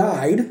after he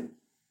died,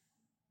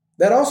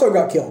 that also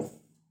got killed.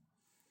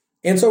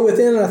 And so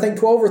within, I think,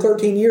 12 or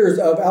 13 years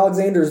of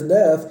Alexander's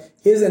death,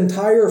 his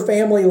entire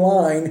family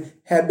line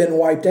had been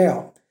wiped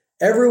out.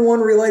 Everyone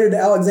related to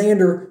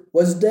Alexander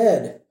was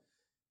dead.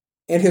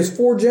 And his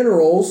four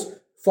generals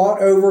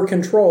fought over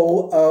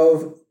control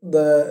of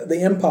the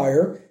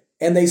empire,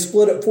 and they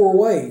split it four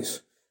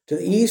ways: to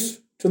the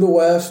east, to the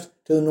west,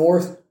 to the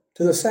north,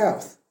 to the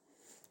south.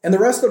 And the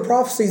rest of the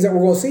prophecies that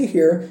we're going to see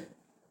here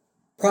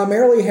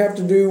primarily have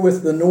to do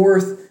with the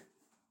north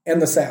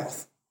and the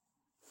south.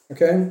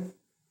 Okay?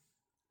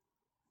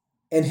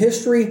 And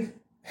history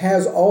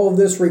has all of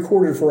this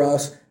recorded for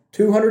us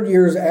 200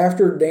 years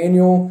after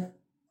Daniel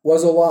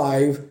was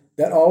alive,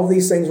 that all of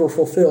these things were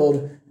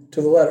fulfilled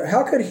to the letter.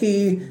 How could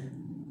he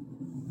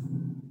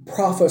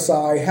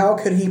prophesy? How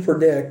could he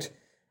predict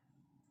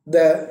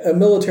that a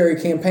military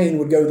campaign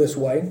would go this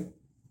way?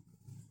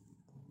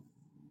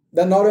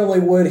 that not only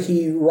would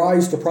he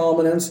rise to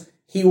prominence,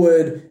 he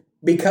would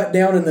be cut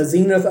down in the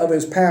zenith of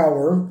his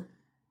power,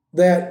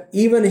 that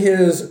even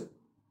his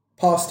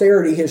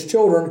posterity, his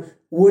children,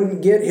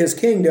 wouldn't get his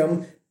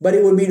kingdom, but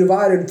it would be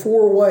divided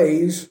 4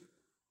 ways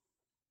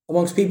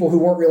amongst people who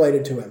weren't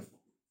related to him.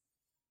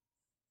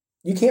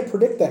 You can't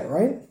predict that,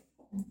 right?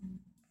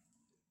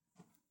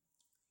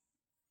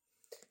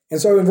 And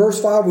so in verse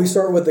 5, we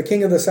start with the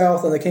king of the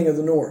south and the king of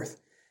the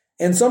north.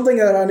 And something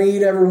that I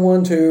need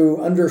everyone to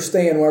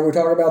understand when we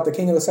talk about the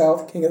king of the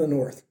south, king of the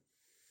north,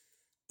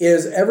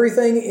 is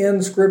everything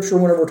in Scripture,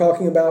 whenever we're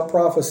talking about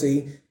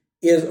prophecy,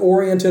 is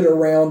oriented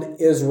around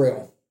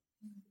Israel.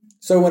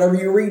 So whenever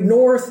you read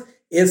north,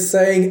 it's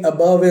saying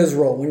above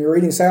Israel. When you're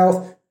reading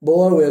south,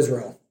 below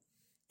Israel.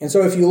 And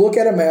so if you look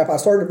at a map, I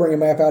started to bring a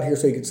map out here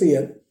so you can see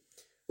it.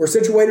 We're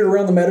situated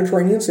around the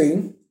Mediterranean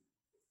Sea.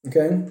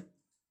 Okay?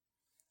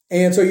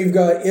 And so you've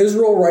got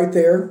Israel right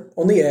there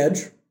on the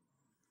edge.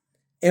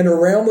 And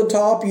around the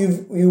top,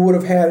 you would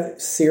have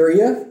had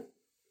Syria.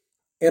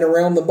 And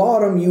around the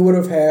bottom, you would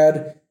have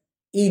had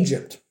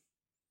Egypt.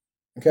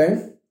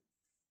 Okay?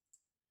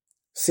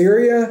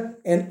 Syria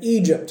and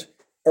Egypt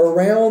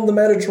around the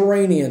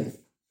Mediterranean.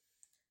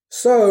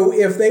 So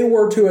if they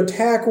were to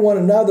attack one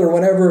another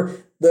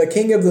whenever the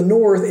king of the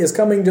north is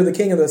coming to the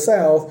king of the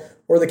south,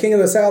 or the king of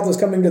the south is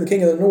coming to the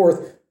king of the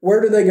north, where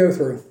do they go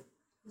through?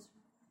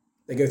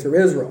 They go through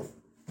Israel.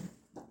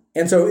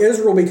 And so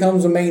Israel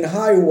becomes a main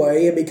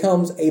highway. It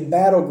becomes a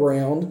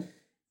battleground.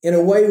 In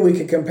a way, we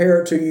could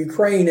compare it to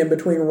Ukraine in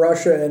between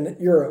Russia and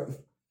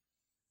Europe.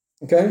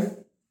 Okay?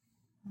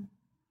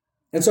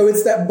 And so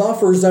it's that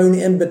buffer zone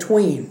in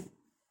between.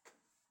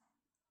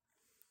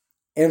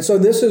 And so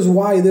this is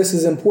why this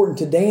is important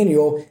to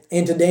Daniel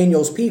and to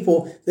Daniel's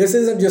people. This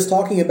isn't just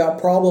talking about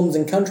problems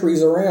in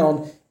countries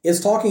around. It's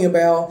talking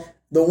about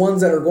the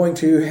ones that are going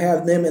to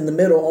have them in the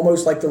middle,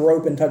 almost like the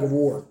rope in tug of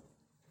war.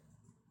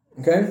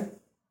 Okay?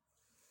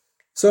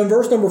 So in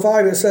verse number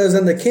 5, it says,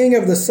 "And the king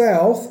of the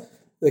south,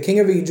 the king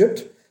of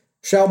Egypt,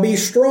 shall be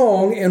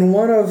strong, and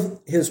one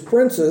of his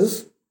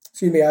princes,"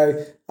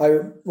 the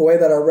way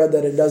that I read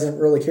that, it doesn't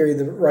really carry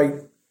the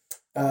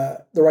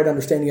right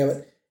understanding of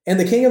it. "And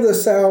the king of the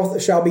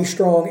south shall be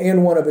strong,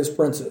 and one of his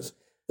princes."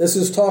 This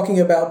is talking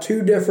about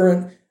 2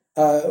 different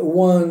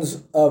ones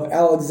of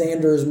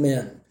Alexander's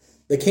men.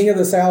 The king of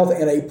the south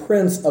and a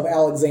prince of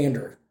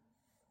Alexander.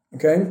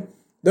 Okay?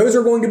 Those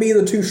are going to be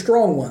the 2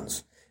 strong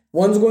ones.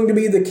 One's going to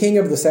be the king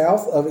of the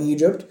south of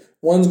Egypt.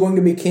 One's going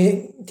to be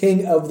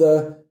king of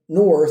the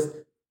north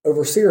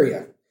over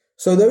Syria.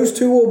 So those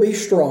 2 will be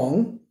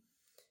strong.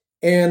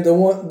 And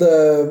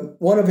the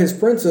one of his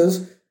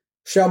princes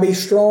shall be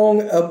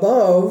strong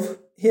above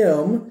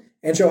him,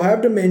 and shall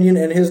have dominion,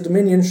 and his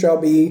dominion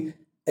shall be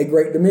a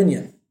great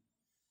dominion.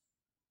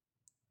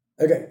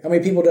 Okay, how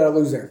many people did I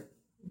lose there?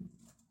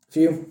 A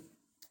few?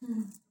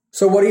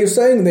 So what he is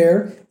saying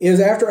there is,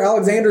 after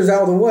Alexander's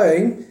out of the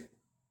way,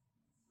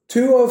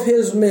 2 of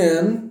his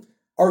men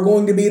are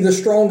going to be the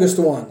strongest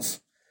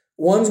ones.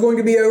 One's going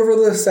to be over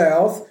the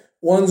south,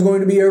 one's going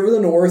to be over the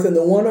north, and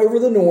the one over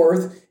the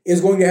north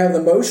is going to have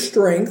the most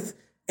strength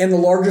and the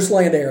largest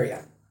land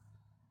area.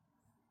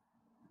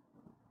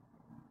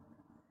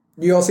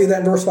 Do you all see that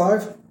in verse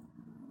 5?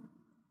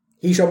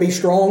 "He shall be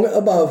strong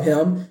above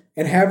him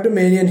and have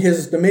dominion.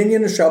 His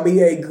dominion shall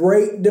be a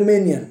great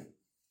dominion."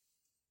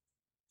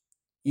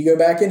 You go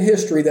back in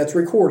history, that's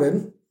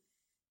recorded.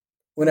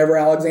 Whenever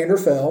Alexander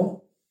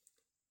fell,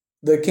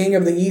 the king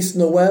of the east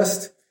and the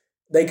west,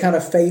 they kind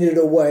of faded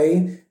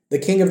away. The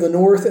king of the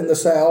north and the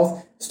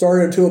south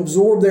started to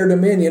absorb their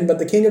dominion, but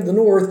the king of the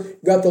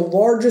north got the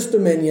largest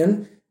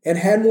dominion and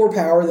had more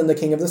power than the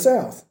king of the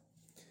south.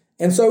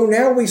 And so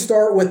now we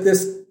start with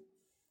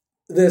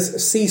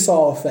this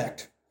seesaw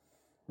effect.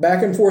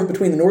 Back and forth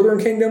between the northern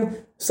kingdom,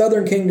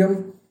 southern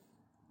kingdom,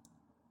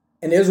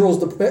 and Israel's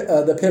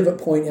the pivot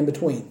point in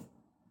between.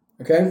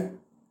 Okay?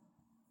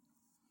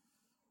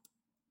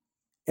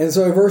 And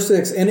so verse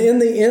 6, "And in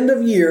the end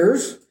of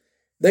years,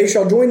 they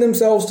shall join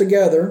themselves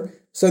together."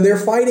 So they're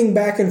fighting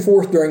back and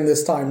forth during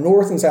this time,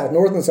 north and south,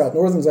 north and south,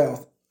 north and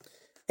south.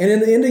 "And in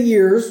the end of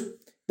years,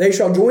 they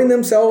shall join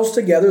themselves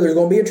together." There's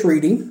going to be a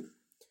treaty.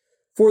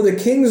 "For the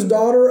king's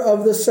daughter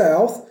of the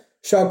south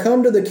shall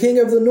come to the king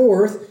of the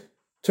north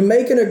to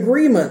make an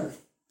agreement,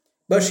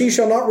 but she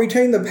shall not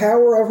retain the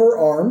power of her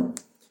arm,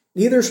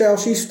 neither shall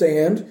she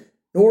stand,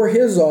 nor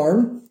his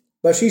arm,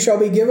 but she shall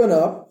be given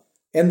up,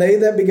 and they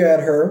that begat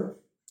her,"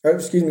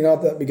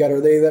 not that begat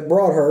her, "they that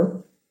brought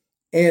her,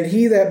 and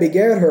he that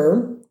begat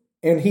her,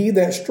 and he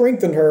that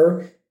strengthened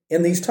her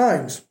in these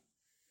times."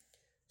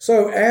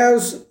 So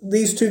as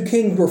these 2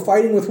 kings were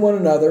fighting with one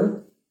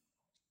another,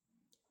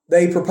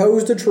 they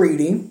proposed a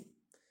treaty.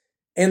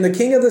 And the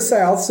king of the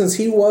south, since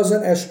he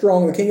wasn't as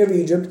strong, the king of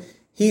Egypt,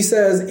 he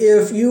says,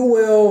 "If you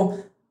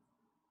will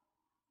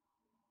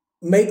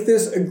make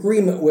this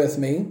agreement with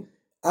me,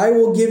 I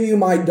will give you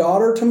my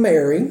daughter to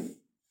marry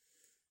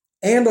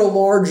and a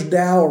large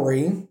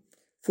dowry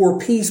for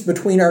peace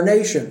between our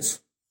nations."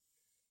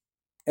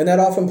 And that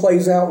often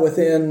plays out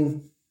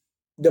within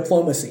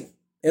diplomacy.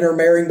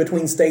 intermarrying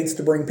between states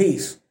to bring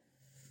peace.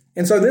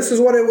 And so this is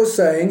what it was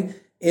saying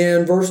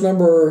in verse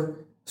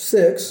number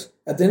 6.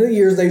 At the end of the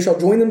years, they shall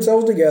join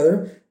themselves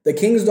together. The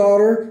king's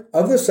daughter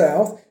of the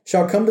south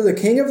shall come to the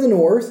king of the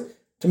north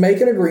to make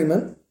an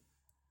agreement.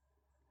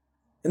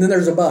 And then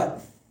there's a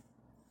but.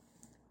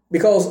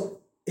 Because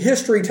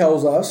history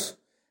tells us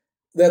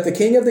that the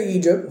king of the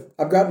Egypt,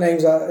 I've got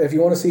names, if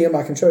you want to see him,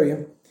 I can show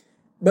you.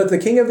 But the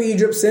king of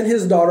Egypt sent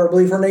his daughter, I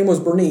believe her name was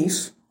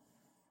Bernice,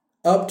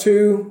 up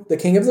to the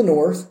king of the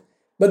north.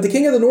 But the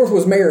king of the north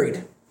was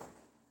married.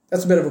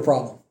 That's a bit of a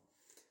problem.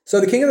 So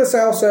the king of the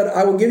south said,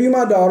 I will give you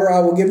my daughter, I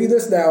will give you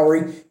this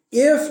dowry,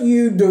 if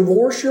you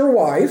divorce your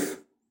wife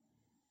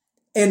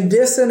and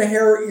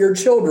disinherit your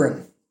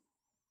children.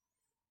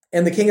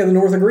 And the king of the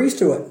north agrees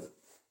to it.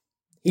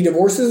 He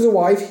divorces his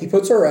wife, he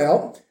puts her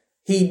out,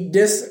 he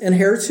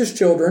disinherits his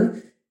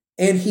children,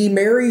 and he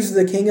marries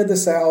the king of the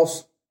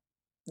south's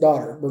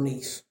daughter,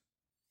 Bernice.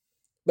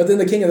 But then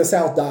the king of the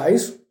south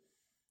dies,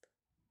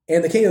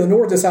 and the king of the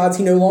north decides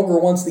he no longer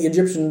wants the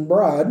Egyptian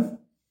bride.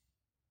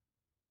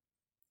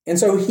 And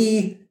so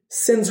he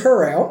sends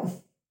her out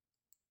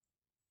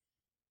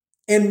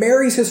and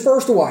marries his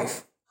first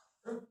wife.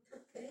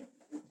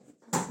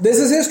 This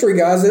is history,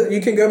 guys.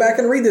 You can go back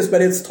and read this,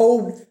 but it's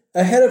told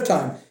ahead of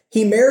time.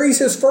 He marries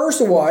his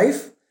first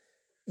wife,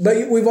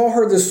 but we've all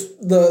heard this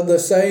the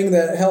saying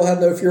that hell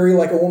had no fury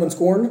like a woman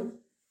scorned.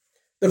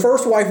 The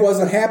first wife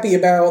wasn't happy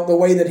about the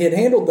way that he had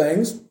handled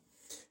things.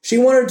 She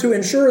wanted to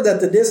ensure that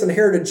the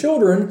disinherited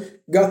children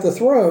got the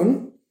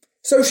throne,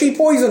 so she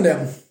poisoned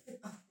him.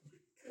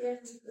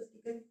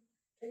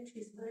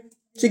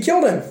 She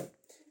killed him.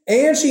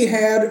 And she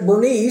had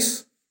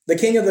Bernice, the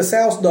king of the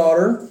south's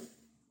daughter,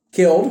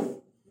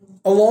 killed,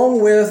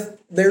 along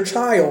with their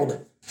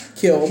child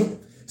killed,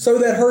 so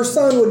that her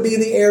son would be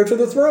the heir to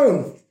the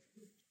throne.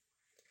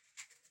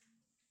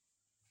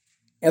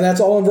 And that's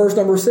all in verse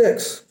number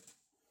 6.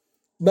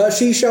 But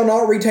she shall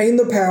not retain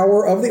the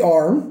power of the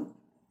arm,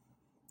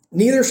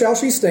 neither shall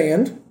she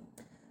stand,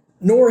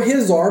 nor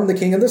his arm, the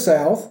king of the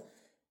south,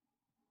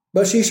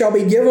 but she shall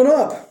be given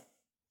up.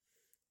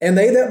 And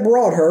they that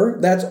brought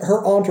her, that's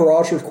her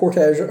entourage or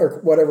cortege or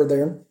whatever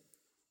there,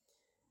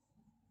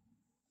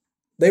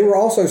 they were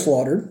also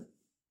slaughtered.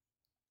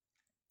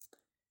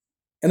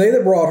 And they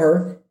that brought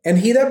her, and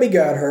he that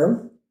begat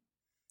her,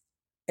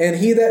 and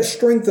he that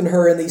strengthened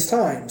her in these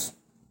times.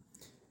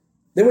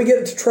 Then we get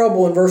into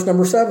trouble in verse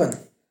number 7.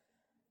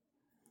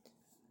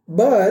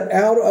 But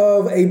out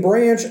of a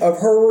branch of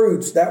her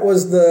roots, that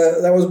was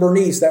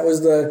Bernice, that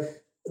was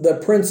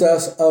the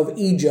princess of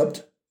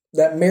Egypt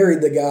that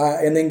married the guy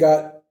and then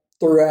got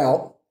threw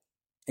out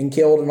and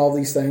killed and all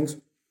these things.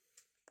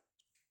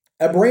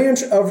 A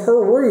branch of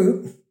her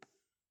root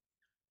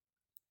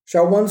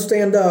shall one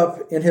stand up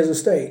in his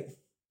estate.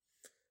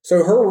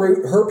 So her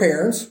root, her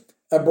parents,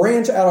 a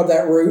branch out of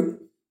that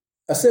root,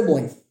 a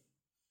sibling.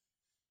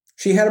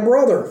 She had a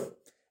brother,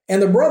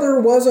 and the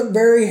brother wasn't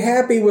very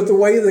happy with the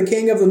way the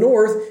king of the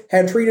north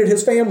had treated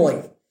his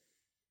family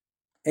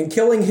and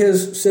killing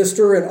his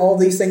sister and all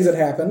these things that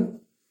happened.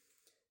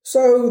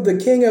 So the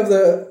king of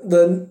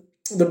the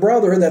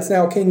brother that's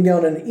now king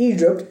down in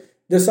Egypt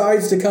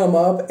decides to come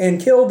up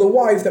and kill the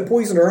wife that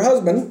poisoned her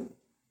husband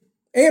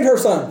and her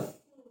son.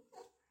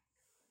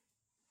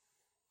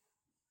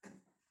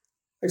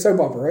 Like soap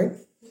opera, right?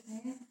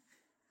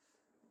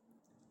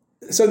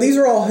 So these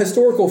are all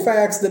historical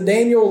facts that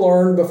Daniel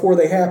learned before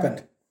they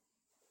happened.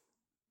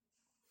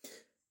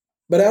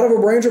 But out of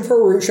a branch of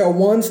her root shall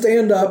one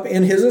stand up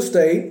in his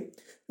estate,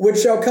 which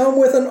shall come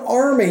with an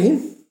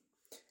army,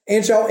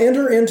 and shall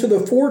enter into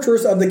the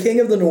fortress of the king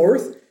of the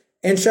north,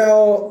 and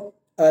shall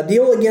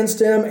deal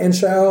against him, and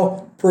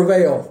shall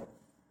prevail.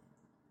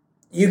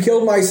 You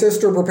killed my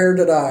sister, prepare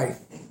to die.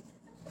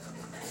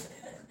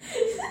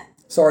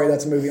 Sorry,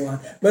 that's a movie line.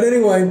 But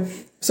anyway,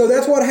 so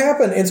that's what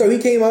happened. And so he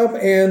came up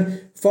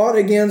and fought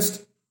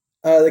against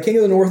the king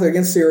of the north,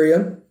 against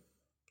Syria.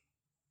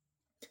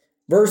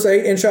 Verse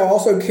 8, and shall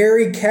also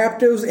carry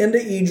captives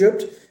into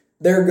Egypt,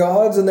 their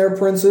gods and their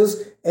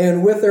princes,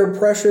 and with their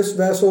precious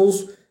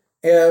vessels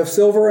of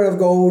silver and of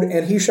gold,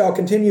 and he shall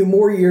continue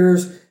more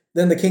years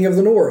than the king of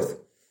the north.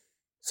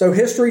 So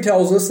history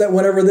tells us that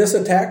whenever this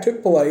attack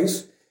took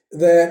place,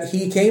 that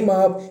he came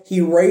up,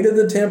 he raided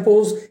the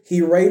temples,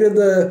 he raided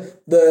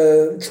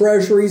the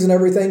treasuries and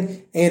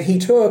everything, and he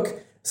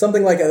took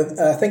something like,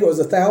 I think it was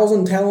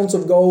 1,000 talents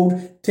of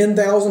gold,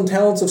 10,000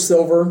 talents of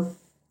silver,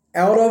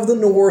 out of the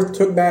north,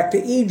 took back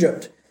to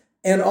Egypt,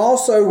 and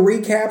also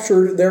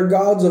recaptured their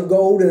gods of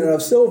gold and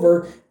of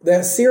silver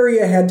that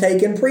Syria had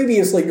taken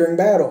previously during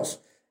battles,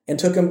 and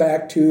took them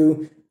back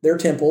to their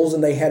temples,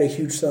 and they had a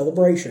huge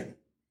celebration.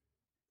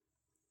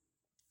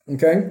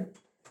 Okay?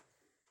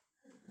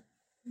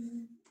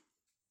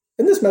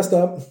 Isn't this messed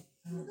up?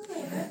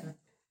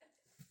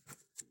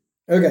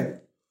 Okay.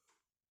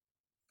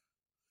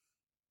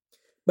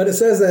 But it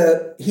says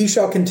that he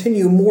shall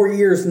continue more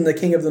years than the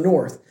king of the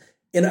north.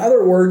 In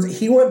other words,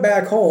 he went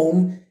back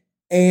home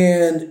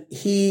and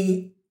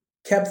he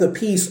kept the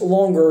peace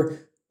longer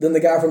than the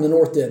guy from the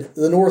north did.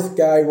 The north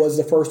guy was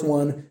the first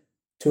one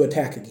to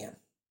attack again.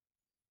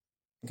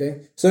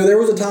 Okay, so there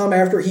was a time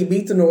after he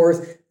beat the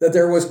north that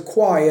there was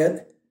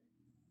quiet,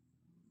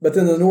 but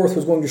then the north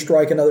was going to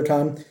strike another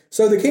time.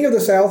 So the king of the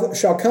south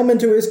shall come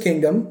into his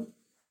kingdom.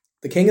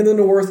 The king of the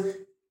north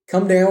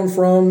come down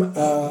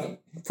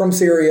from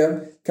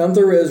Syria, come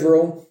through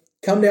Israel,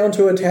 come down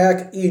to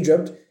attack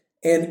Egypt,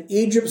 and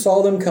Egypt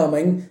saw them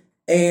coming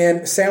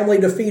and soundly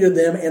defeated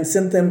them and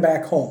sent them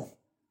back home.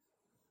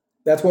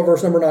 That's what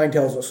verse number 9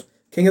 tells us.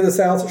 King of the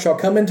south shall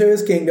come into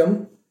his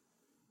kingdom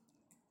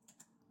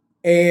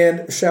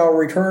and shall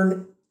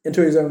return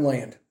into his own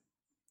land.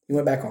 He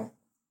went back home.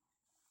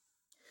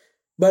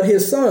 But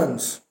his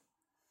sons,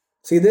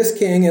 see this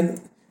king,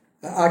 and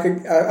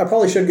I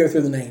probably should go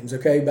through the names,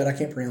 okay, but I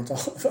can't pronounce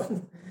all of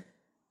them.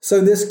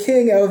 So this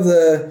king of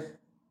the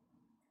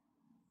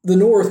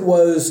north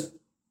was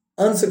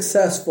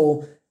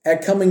unsuccessful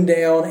at coming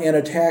down and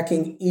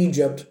attacking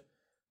Egypt,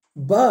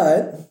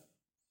 but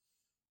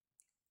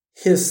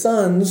his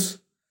sons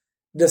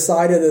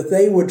decided that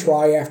they would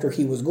try after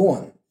he was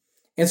gone.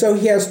 And so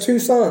he has two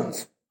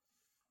sons.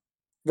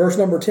 Verse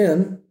number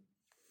 10,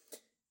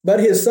 but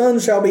his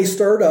sons shall be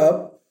stirred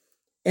up,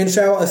 and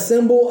shall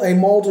assemble a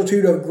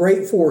multitude of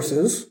great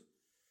forces,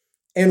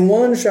 and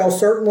one shall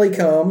certainly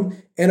come,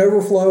 and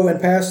overflow,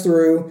 and pass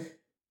through.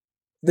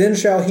 Then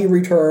shall he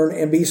return,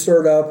 and be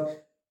stirred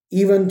up,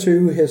 even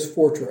to his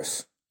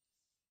fortress.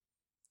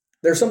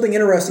 There's something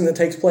interesting that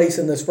takes place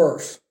in this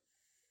verse.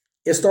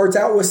 It starts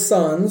out with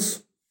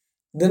sons,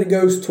 then it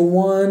goes to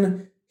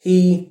one,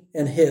 he,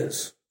 and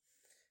his.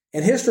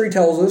 And history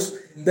tells us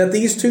that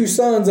these two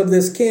sons of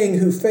this king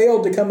who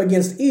failed to come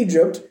against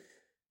Egypt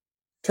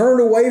turned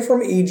away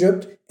from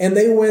Egypt, and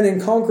they went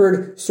and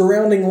conquered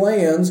surrounding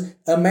lands,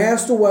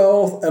 amassed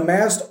wealth,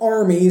 amassed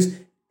armies,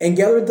 and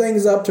gathered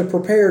things up to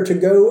prepare to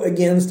go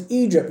against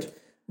Egypt.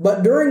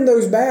 But during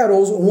those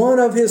battles, one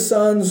of his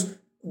sons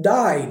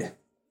died.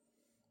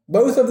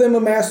 Both of them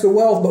amassed the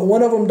wealth, but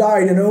one of them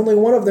died, and only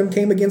one of them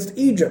came against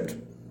Egypt.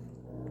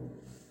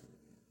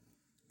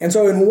 And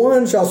so in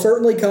one shall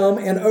certainly come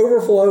and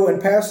overflow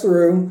and pass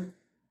through,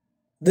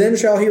 then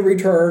shall he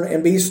return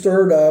and be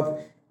stirred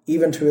up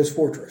even to his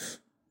fortress.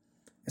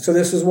 And so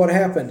this is what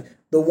happened.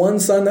 The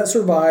one son that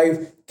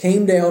survived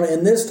came down,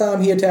 and this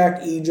time he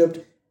attacked Egypt,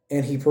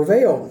 and he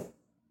prevailed.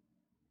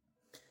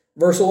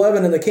 Verse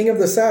 11, and the king of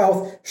the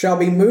south shall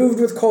be moved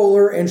with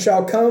choler, and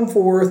shall come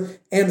forth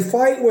and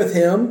fight with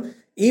him,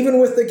 even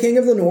with the king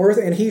of the north,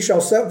 and he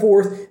shall set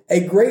forth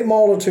a great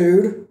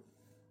multitude,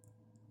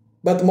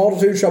 but the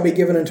multitude shall be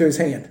given into his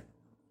hand.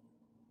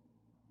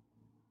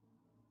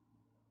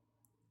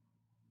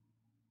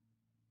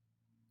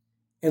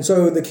 And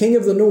so the king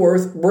of the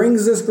north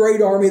brings this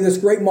great army, this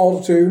great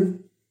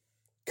multitude,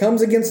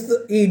 comes against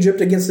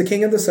Egypt, against the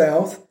king of the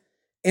south,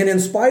 and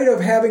in spite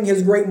of having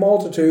his great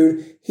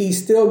multitude, he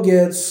still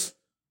gets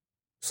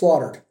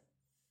slaughtered.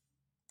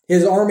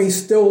 His army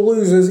still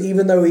loses,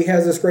 even though he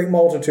has this great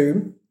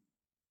multitude.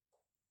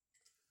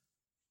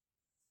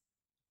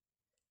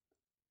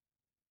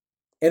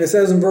 And it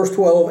says in verse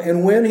 12,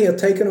 and when he hath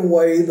taken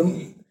away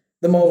the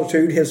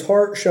multitude, his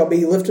heart shall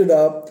be lifted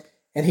up,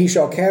 and he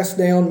shall cast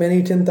down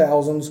many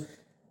 10,000s,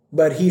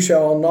 but he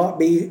shall not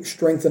be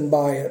strengthened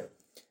by it.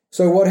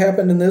 So what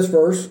happened in this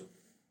verse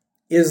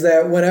is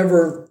that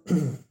whenever,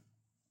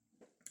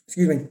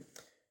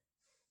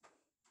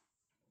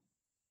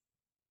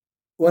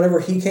 whenever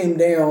he came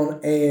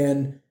down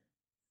and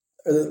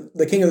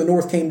the king of the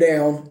north came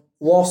down,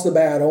 lost the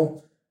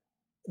battle,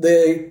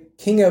 the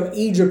king of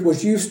Egypt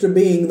was used to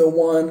being the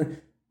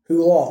one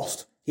who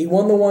lost. He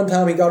won the one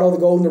time, he got all the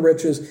gold and the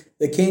riches.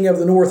 The king of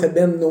the north had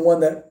been the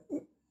one that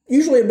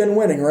usually had been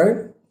winning,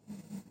 right?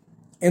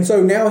 And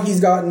so now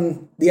he's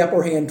gotten the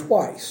upper hand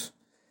twice.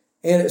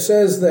 And it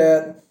says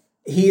that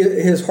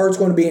his heart's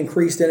going to be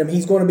increased in him.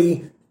 He's going to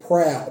be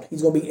proud.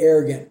 He's going to be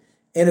arrogant.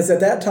 And it's at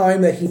that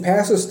time that he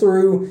passes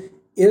through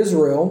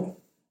Israel.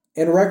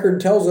 And record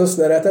tells us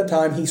that at that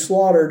time he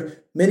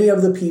slaughtered many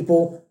of the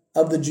people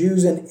of the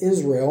Jews in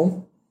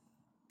Israel,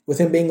 with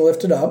him being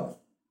lifted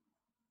up.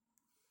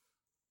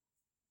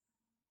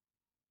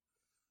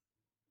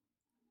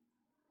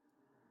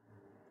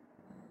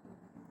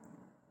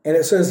 And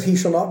it says he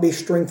shall not be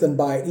strengthened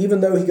by it,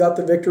 even though he got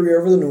the victory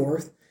over the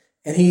north.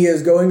 And he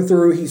is going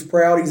through, he's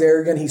proud, he's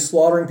arrogant, he's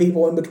slaughtering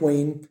people in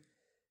between.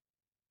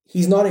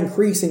 He's not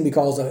increasing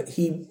because of it.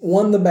 He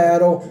won the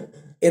battle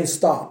and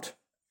stopped.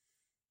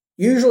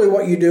 Usually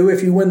what you do,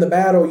 if you win the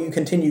battle, you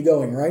continue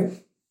going,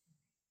 right?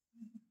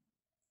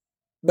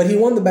 But he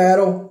won the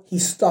battle, he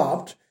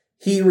stopped,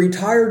 he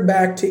retired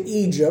back to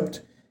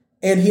Egypt,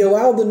 and he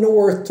allowed the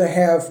north to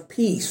have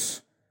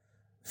peace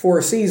for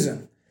a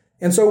season.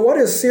 And so what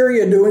is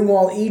Syria doing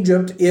while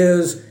Egypt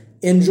is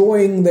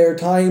enjoying their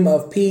time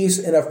of peace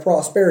and of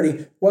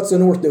prosperity? What's the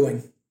north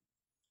doing?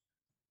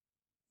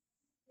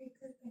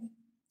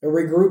 They're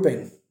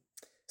regrouping.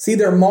 See,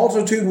 their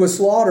multitude was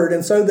slaughtered,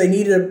 and so they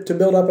needed to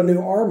build up a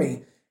new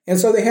army. And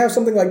so they have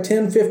something like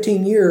 10,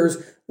 15 years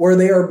where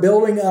they are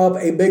building up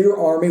a bigger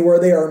army, where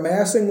they are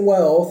amassing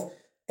wealth.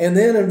 And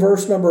then in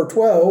verse number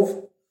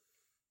 12,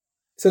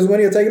 says, when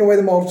he had taken away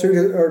the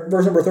multitude, or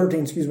verse number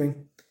 13, excuse me.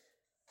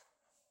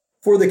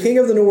 For the king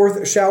of the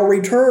north shall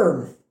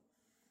return,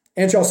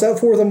 and shall set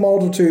forth a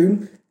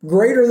multitude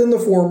greater than the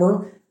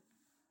former,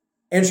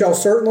 and shall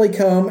certainly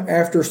come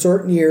after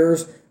certain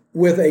years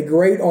with a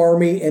great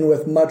army and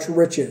with much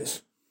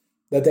riches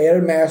that they had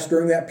amassed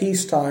during that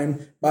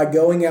peacetime by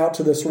going out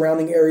to the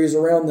surrounding areas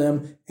around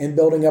them and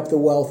building up the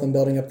wealth and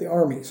building up the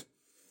armies.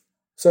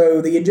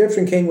 So the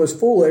Egyptian king was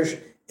foolish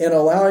in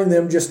allowing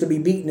them just to be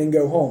beaten and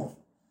go home.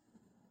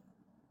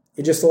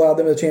 It just allowed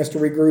them a chance to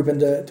regroup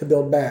and to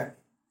build back.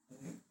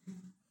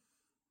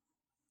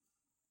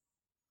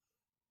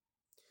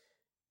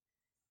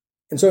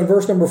 And so in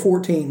verse number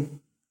 14,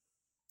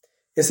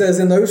 it says,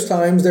 in those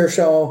times there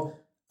shall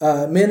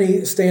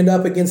many stand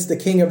up against the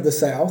king of the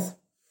south.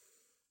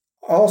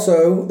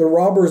 Also, the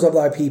robbers of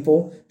thy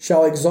people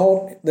shall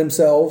exalt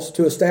themselves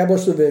to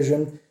establish the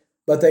vision,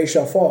 but they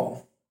shall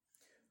fall.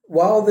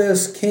 While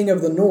this king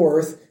of the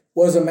north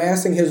was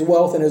amassing his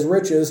wealth and his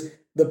riches,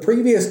 the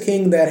previous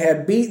king that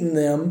had beaten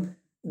them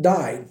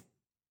died.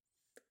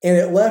 And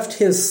it left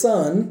his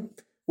son,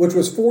 which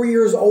was 4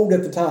 years old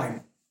at the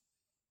time.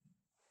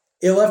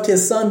 It left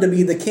his son to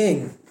be the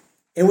king.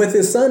 And with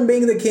his son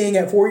being the king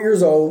at 4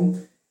 years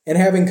old and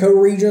having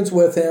co-regents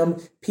with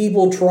him,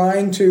 people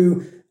trying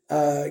to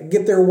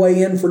get their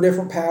way in for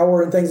different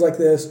power and things like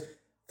this,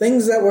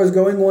 things that was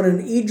going on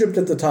in Egypt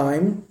at the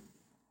time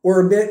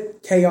were a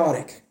bit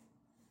chaotic.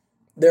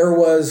 There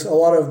was a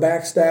lot of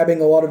backstabbing,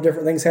 a lot of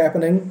different things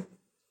happening.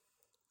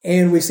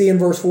 And we see in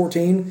verse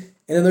 14,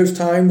 and in those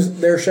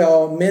times there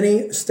shall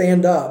many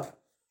stand up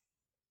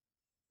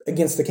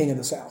against the king of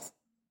the south.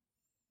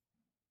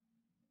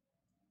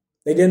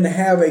 They didn't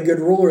have a good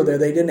ruler there.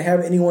 They didn't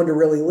have anyone to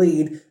really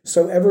lead.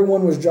 So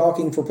everyone was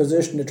jockeying for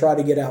position to try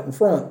to get out in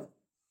front.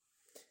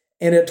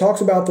 And it talks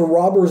about the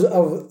robbers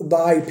of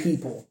thy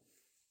people.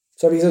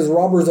 So if he says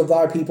robbers of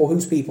thy people,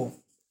 whose people?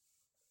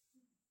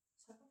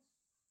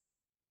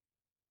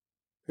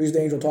 Who's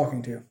the angel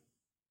talking to?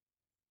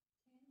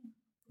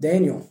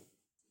 Daniel.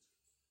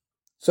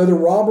 So the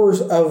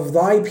robbers of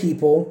thy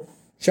people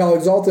shall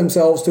exalt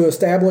themselves to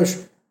establish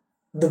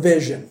the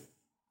vision.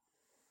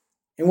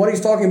 And what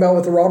he's talking about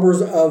with the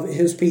robbers of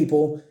his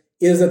people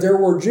is that there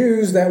were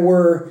Jews that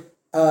were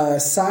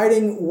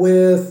siding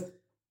with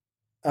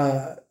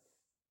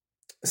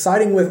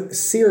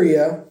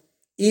Syria,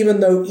 even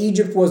though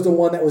Egypt was the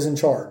one that was in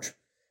charge.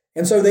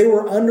 And so they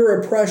were under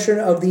oppression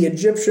of the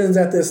Egyptians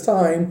at this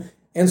time.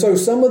 And so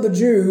some of the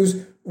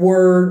Jews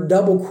were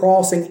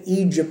double-crossing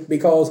Egypt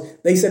because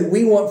they said,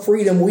 we want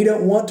freedom. We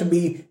don't want to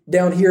be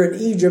down here in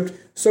Egypt.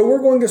 So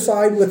we're going to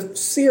side with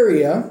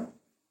Syria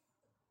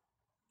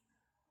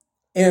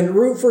and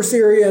root for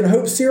Syria and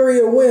hope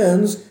Syria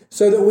wins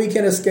so that we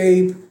can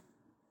escape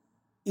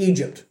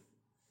Egypt.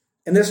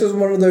 And this is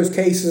one of those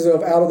cases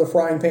of out of the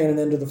frying pan and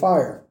into the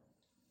fire.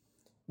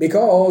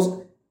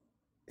 Because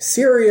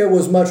Syria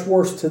was much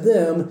worse to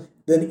them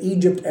than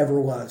Egypt ever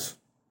was.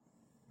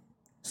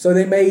 So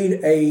they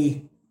made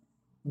a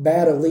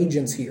bad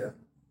allegiance here.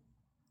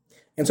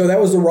 And so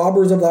that was the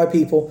robbers of thy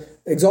people,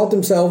 exalt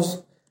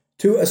themselves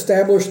to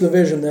establish the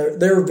vision.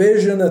 Their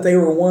vision that they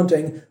were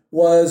wanting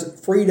was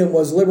freedom,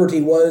 was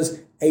liberty, was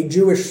a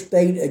Jewish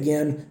state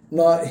again,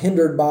 not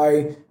hindered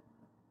by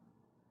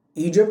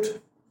Egypt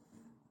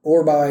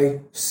or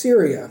by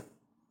Syria.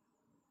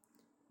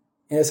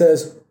 And it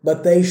says,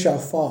 but they shall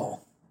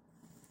fall.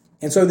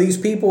 And so these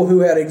people who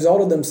had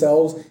exalted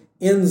themselves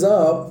ends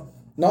up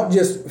not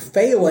just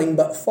failing,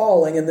 but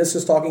falling, and this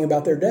is talking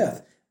about their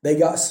death. They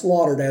got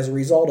slaughtered as a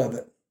result of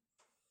it.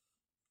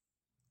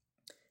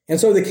 And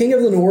so the king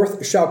of the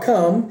north shall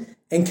come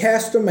and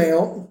cast them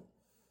out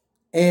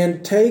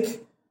and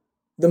take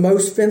the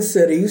most fenced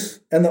cities,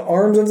 and the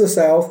arms of the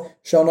south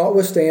shall not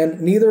withstand,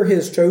 neither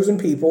his chosen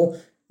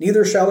people,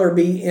 neither shall there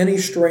be any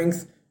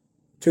strength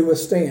to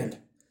withstand.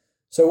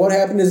 So what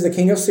happened is the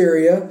king of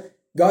Syria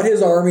got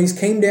his armies,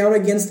 came down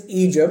against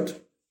Egypt,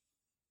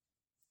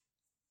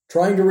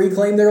 trying to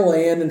reclaim their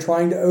land and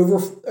trying to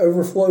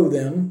overflow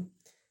them.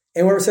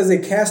 And where it says they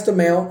cast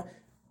them out,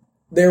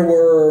 there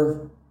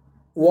were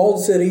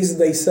walled cities.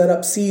 They set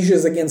up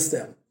sieges against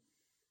them.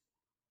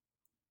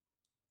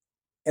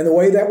 And the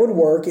way that would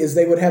work is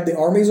they would have the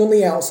armies on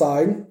the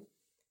outside,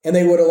 and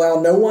they would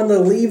allow no one to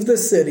leave the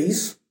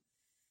cities,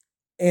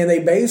 and they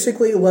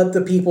basically let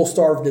the people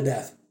starve to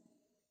death.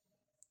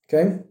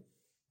 Okay?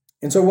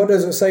 And so what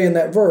does it say in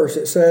that verse?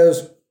 It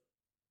says,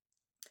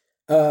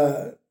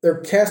 they're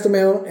cast them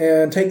out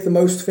and take the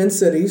most fenced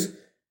cities,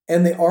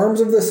 and the arms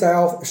of the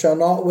south shall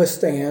not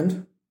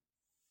withstand,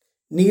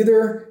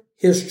 neither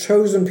his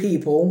chosen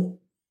people,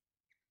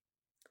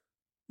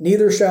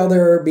 neither shall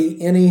there be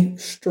any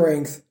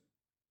strength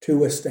to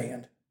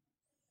withstand.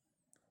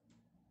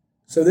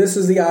 So this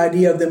is the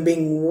idea of them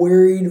being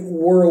wearied,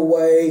 wore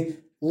away,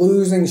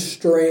 losing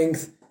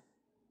strength.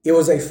 It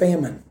was a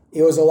famine.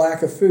 It was a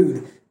lack of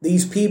food.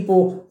 These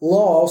people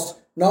lost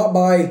not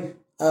by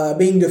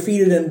being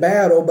defeated in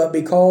battle, but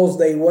because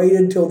they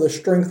waited till the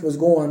strength was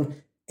gone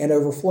and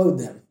overflowed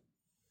them.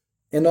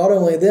 And not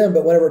only them,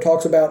 but whenever it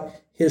talks about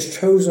his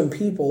chosen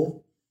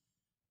people,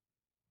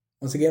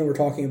 Once again, we're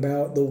talking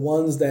about the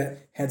ones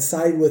that had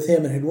sided with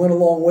him and had went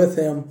along with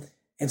him.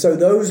 And so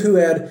those who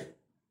had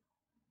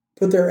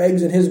put their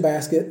eggs in his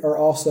basket are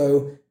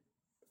also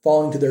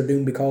falling to their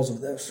doom because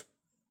of this.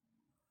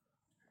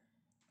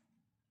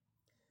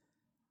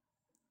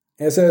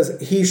 And it says,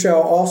 he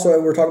shall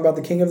also, we're talking about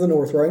the king of the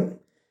north, right?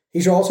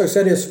 He shall also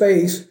set his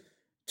face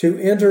to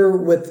enter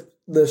with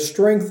the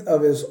strength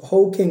of his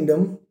whole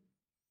kingdom.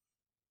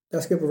 Did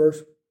I skip a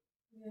verse?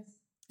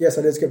 Yes,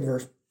 I did skip a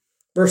verse.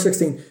 Verse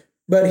 16.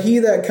 But he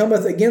that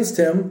cometh against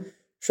him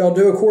shall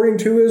do according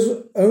to his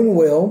own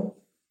will,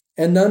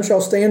 and none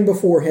shall stand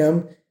before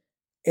him,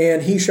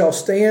 and he shall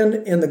stand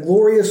in the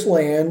glorious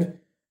land,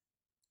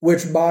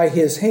 which by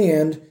his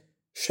hand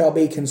shall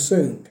be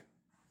consumed.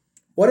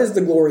 What is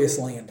the glorious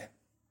land?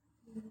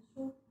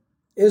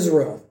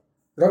 Israel.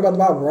 We're talking about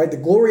the Bible, right? The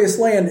glorious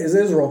land is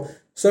Israel.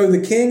 So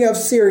the king of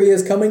Syria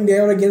is coming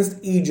down against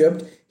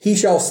Egypt. He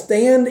shall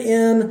stand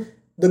in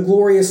the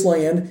glorious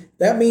land.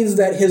 That means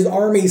that his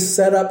army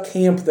set up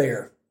camp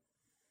there.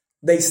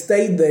 They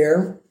stayed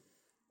there.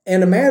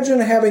 And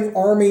imagine having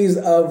armies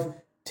of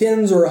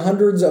tens or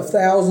hundreds of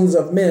thousands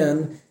of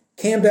men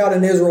camped out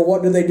in Israel.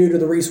 What did they do to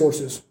the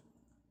resources?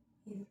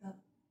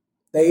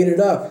 They ate it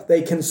up.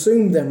 They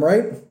consumed them,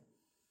 right?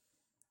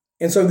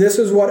 And so this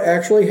is what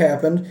actually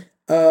happened.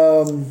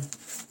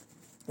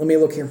 Let me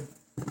look here.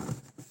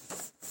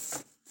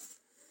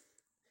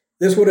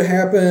 This would have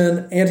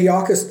happened,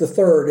 Antiochus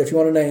III, if you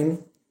want to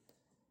name,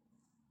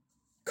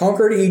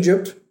 conquered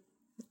Egypt,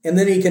 and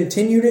then he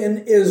continued in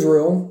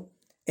Israel.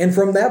 And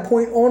from that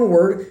point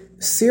onward,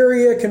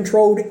 Syria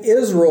controlled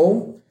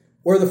Israel,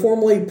 where the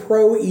formerly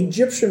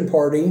pro-Egyptian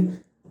party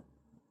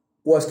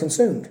was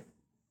consumed.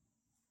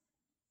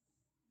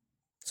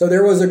 So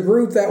there was a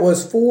group that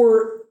was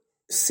for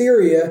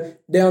Syria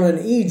down in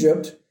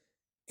Egypt,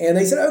 and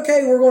they said,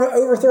 okay, we're going to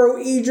overthrow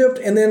Egypt.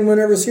 And then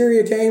whenever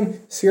Syria came,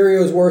 Syria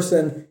was worse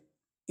than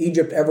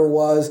Egypt ever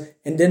was,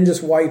 and didn't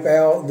just wipe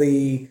out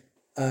the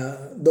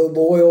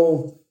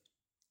loyal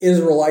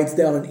Israelites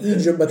down in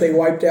Egypt, but they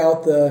wiped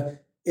out the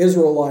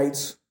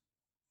Israelites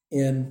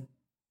in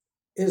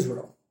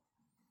Israel.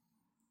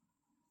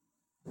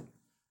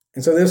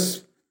 And so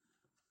this,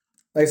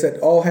 like I said,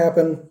 all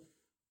happened.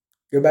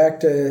 Go back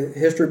to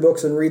history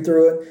books and read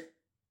through it.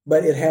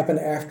 But it happened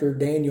after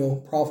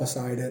Daniel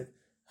prophesied it,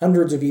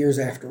 hundreds of years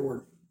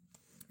afterward.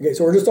 Okay,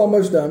 so we're just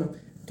almost done.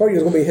 I told you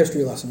it was going to be a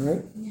history lesson,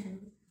 right? Yeah.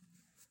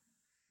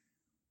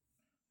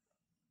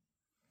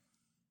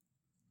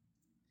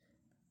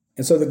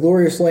 And so the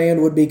glorious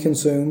land would be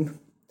consumed.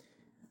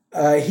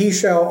 He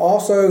shall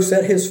also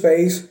set his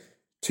face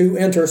to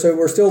enter. So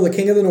we're still the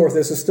king of the north.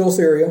 This is still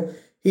Syria.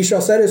 He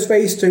shall set his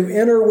face to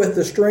enter with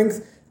the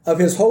strength of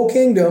his whole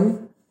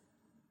kingdom,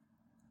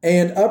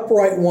 and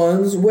upright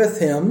ones with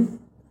him.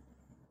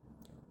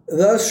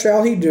 Thus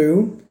shall he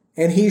do,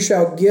 and he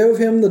shall give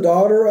him the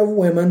daughter of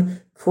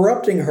women,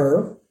 corrupting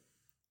her.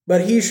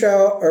 But she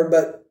shall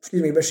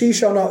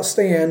not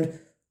stand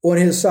on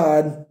his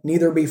side,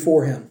 neither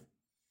before him.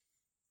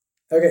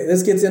 Okay,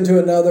 this gets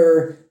into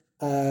another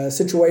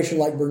situation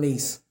like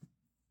Bernice.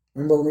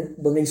 Remember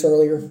Bernice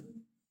earlier?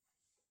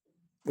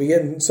 We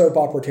get in soap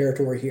opera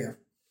territory here.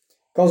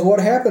 Because what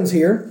happens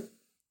here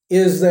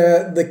is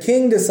that the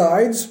king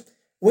decides,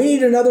 we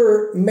need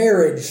another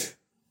marriage.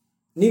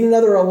 Need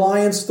another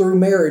alliance through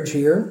marriage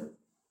here.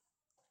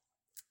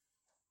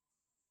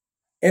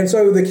 And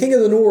so the king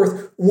of the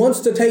north wants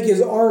to take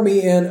his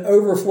army and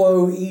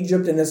overflow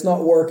Egypt, and it's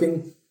not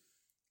working.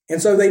 And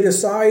so they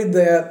decide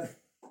that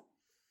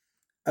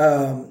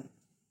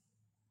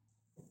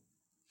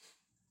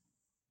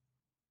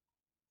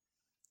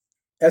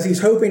as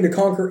he's hoping to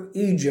conquer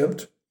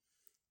Egypt,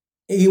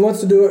 he wants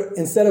to do it,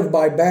 instead of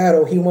by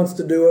battle, he wants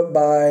to do it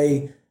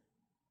by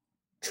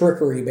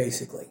trickery,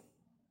 basically.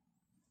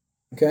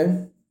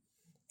 Okay?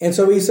 And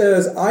so he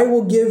says, I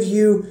will give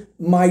you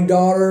my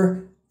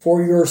daughter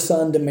for your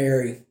son to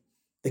marry.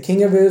 The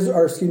king of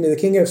the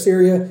king of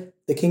Syria,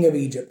 the king of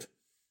Egypt.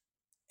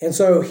 And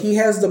so he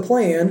has the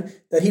plan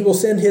that he will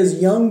send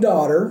his young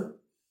daughter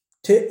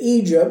to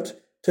Egypt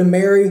to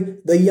marry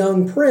the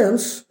young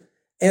prince.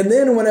 And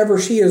then whenever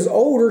she is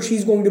older,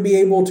 she's going to be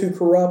able to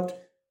corrupt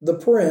the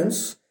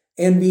prince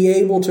and be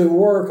able to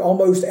work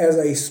almost as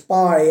a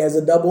spy, as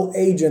a double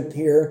agent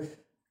here,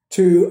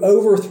 to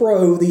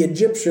overthrow the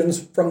Egyptians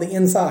from the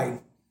inside.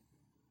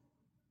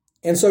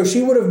 And so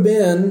she would have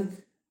been,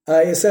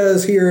 it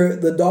says here,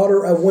 the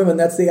daughter of women.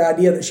 That's the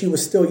idea that she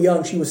was still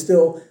young. She was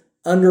still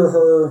under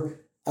her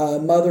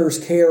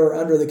mother's care, or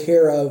under the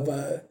care of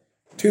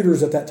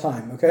tutors at that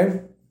time,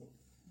 okay?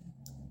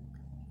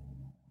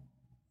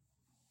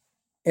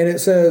 And it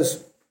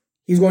says,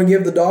 he's going to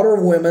give the daughter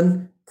of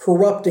women,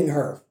 corrupting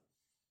her.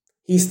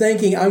 He's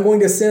thinking, I'm going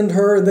to send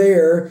her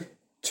there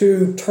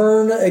to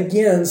turn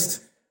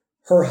against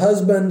her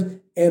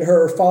husband and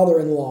her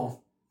father-in-law.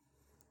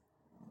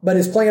 But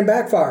his plan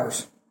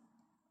backfires.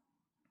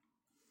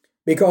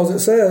 Because it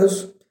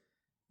says,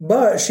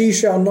 but she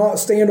shall not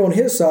stand on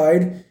his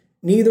side,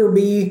 neither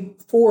be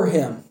for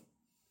him.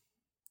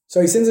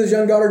 So he sends his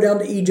young daughter down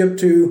to Egypt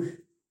to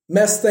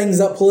mess things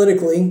up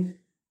politically.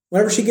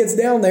 Whenever she gets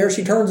down there,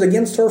 she turns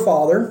against her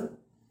father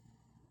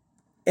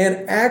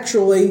and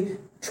actually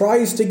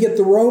tries to get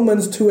the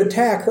Romans to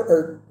attack her,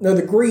 or no,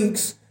 the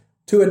Greeks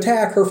to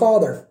attack her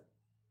father.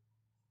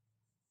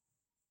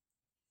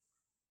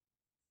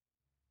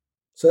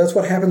 So that's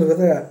what happens with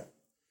that.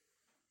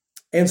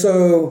 And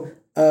so,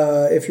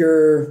 if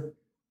you're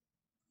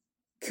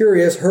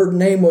curious, her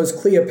name was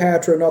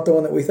Cleopatra, not the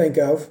one that we think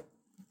of,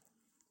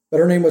 but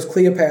her name was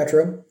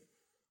Cleopatra.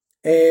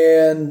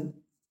 And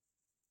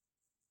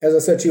as I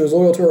said, she was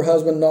loyal to her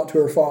husband, not to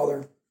her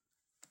father.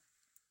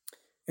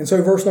 And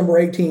so, verse number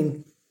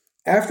 18,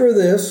 after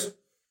this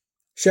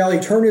shall he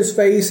turn his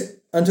face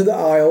unto the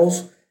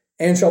isles,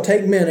 and shall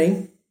take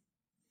many.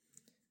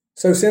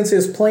 So since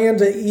his plan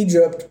to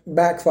Egypt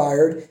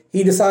backfired,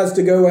 he decides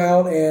to go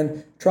out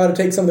and try to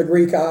take some of the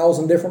Greek isles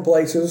and different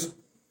places.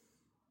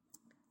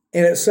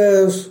 And it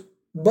says,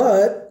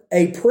 but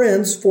a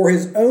prince for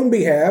his own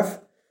behalf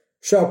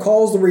shall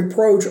cause the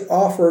reproach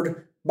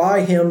offered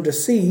by him to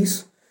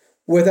cease.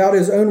 Without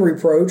his own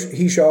reproach,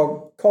 he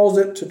shall cause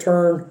it to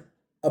turn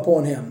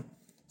upon him.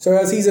 So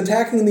as he's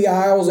attacking the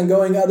isles and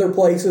going other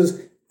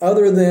places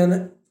other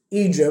than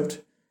Egypt,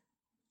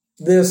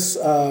 this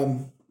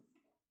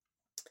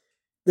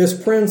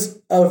prince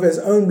of his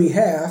own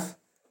behalf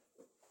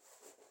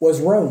was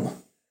Rome.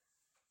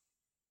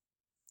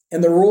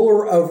 And the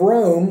ruler of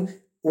Rome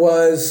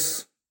would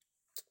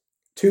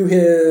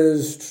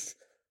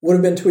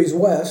have been to his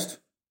west,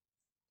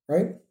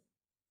 right?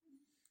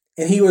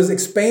 And he was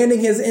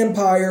expanding his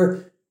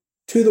empire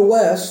to the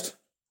west,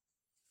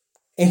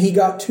 and he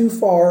got too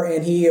far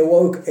and he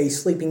awoke a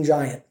sleeping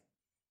giant.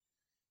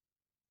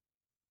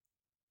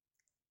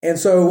 And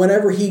so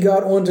whenever he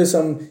got onto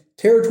some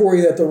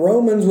territory that the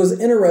Romans was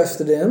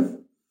interested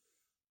in,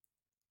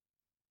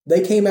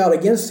 they came out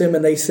against him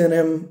and they sent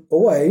him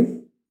away.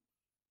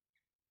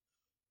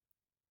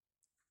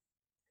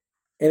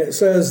 And it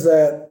says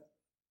that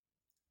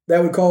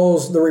would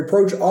cause the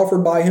reproach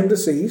offered by him to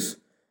cease.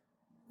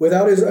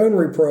 Without his own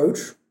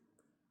reproach,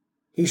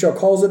 he shall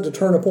cause it to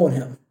turn upon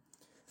him.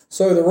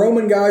 So the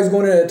Roman guy is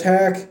going to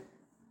attack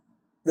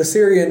the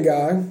Syrian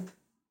guy.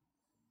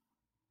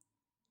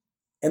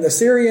 And the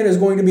Syrian is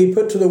going to be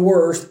put to the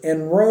worst,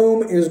 and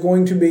Rome is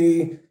going to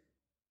be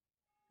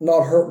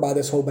not hurt by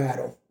this whole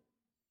battle.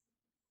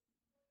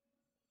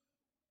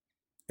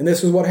 And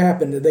this is what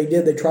happened.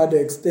 They tried to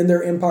extend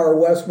their empire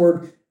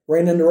westward,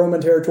 ran into Roman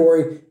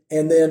territory,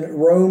 and then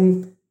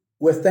Rome,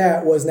 with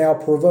that, was now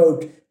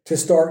provoked to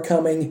start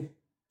coming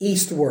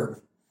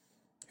eastward.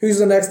 Who's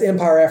the next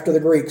empire after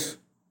the Greeks?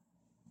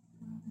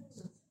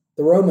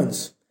 The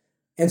Romans.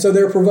 And so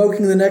they're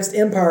provoking the next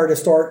empire to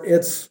start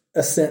its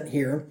ascent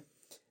here.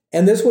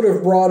 And this would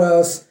have brought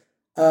us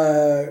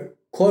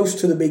close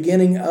to the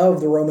beginning of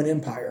the Roman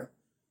Empire.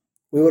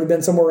 We would have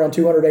been somewhere around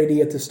 200 AD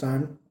at this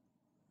time.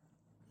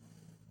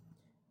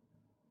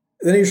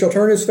 Then he shall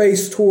turn his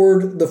face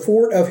toward the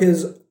fort of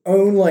his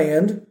own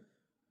land,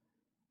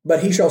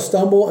 but he shall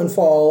stumble and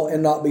fall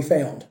and not be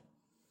found.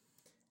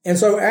 And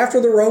so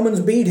after the Romans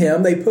beat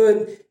him, they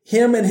put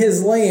him and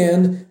his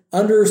land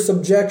under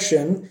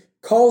subjection,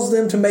 caused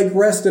them to make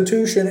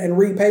restitution and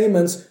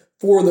repayments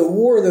for the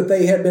war that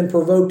they had been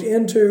provoked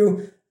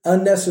into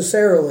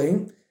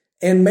unnecessarily,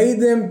 and made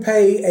them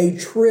pay a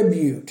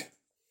tribute.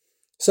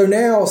 So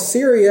now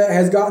Syria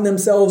has gotten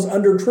themselves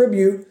under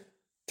tribute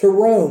to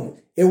Rome.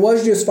 It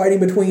was just fighting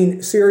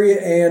between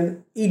Syria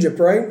and Egypt,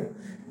 right?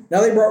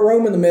 Now they brought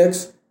Rome in the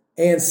mix,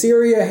 and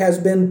Syria has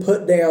been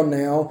put down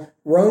now.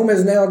 Rome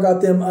has now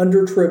got them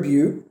under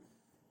tribute.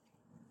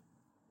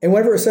 And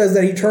whenever it says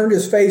that he turned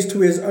his face to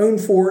his own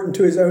fort and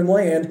to his own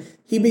land,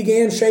 he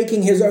began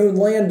shaking his own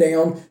land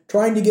down,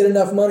 trying to get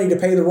enough money to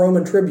pay the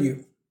Roman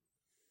tribute.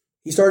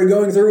 He started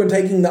going through and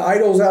taking the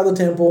idols out of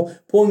the temple,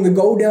 pulling the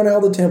gold down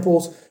out of the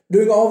temples,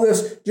 doing all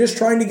this, just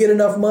trying to get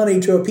enough money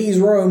to appease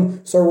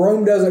Rome so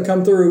Rome doesn't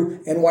come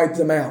through and wipe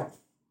them out.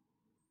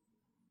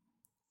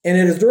 And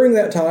it is during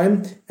that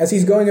time, as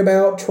he's going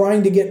about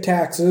trying to get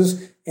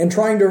taxes and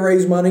trying to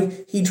raise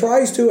money, he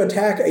tries to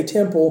attack a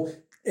temple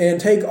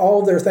and take all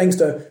of their things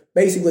to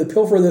basically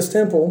pilfer this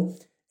temple.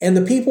 And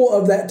the people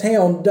of that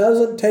town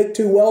doesn't take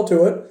too well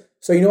to it.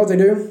 So you know what they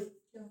do?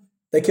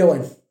 They kill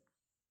him.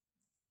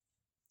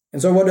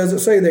 And so what does it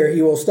say there?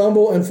 He will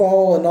stumble and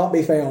fall and not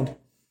be found.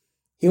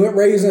 He went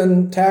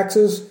raising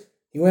taxes.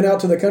 He went out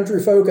to the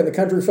country folk, and the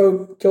country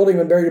folk killed him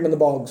and buried him in the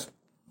bogs.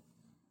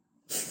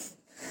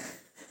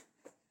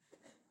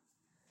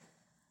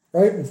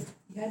 Right?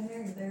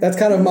 That's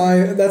kind of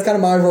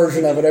my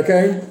version of it,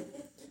 okay?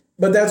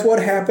 But that's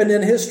what happened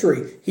in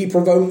history. He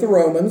provoked the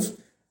Romans.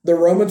 The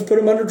Romans put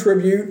him under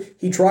tribute.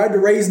 He tried to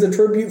raise the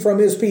tribute from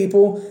his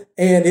people,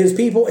 and his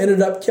people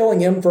ended up killing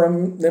him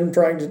from them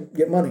trying to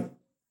get money.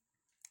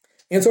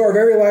 And so our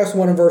very last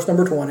one in verse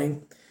number 20,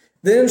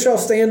 then shall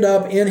stand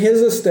up in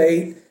his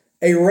estate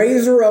a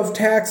raiser of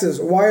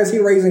taxes. Why is he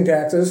raising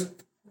taxes?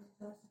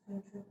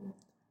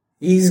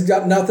 He's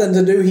got nothing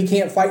to do. He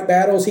can't fight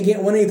battles. He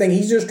can't win anything.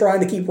 He's just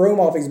trying to keep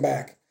Rome off his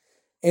back.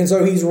 And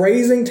so he's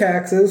raising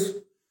taxes.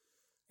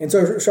 And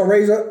so shall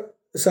raise up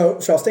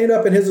shall stand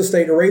up in his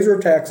estate, a raiser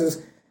of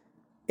taxes,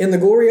 in the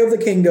glory of the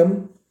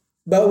kingdom,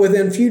 but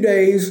within few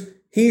days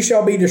he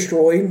shall be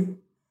destroyed,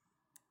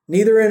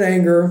 neither in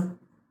anger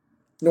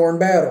nor in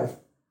battle.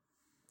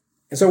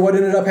 And so what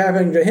ended up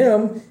happening to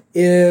him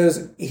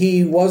is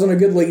he wasn't a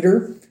good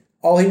leader.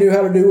 All he knew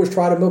how to do was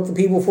try to milk the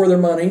people for their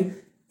money.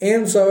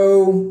 And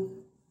so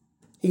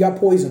he got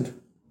poisoned.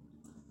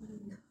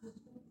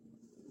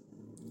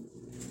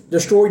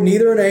 Destroyed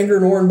neither in anger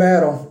nor in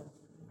battle.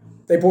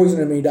 They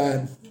poisoned him and he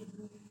died.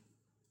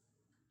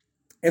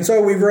 And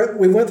so we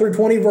went through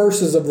 20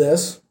 verses of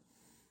this.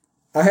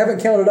 I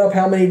haven't counted up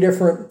how many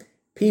different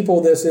people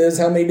this is,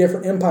 how many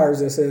different empires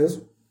this is.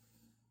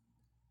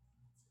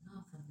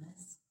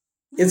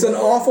 It's an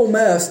awful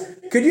mess.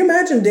 Could you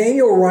imagine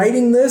Daniel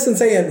writing this and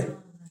saying,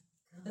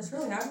 "This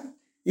really happened?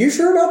 You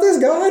sure about this,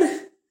 God?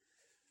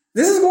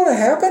 This is going to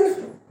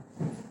happen?"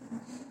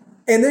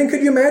 And then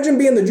could you imagine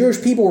being the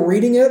Jewish people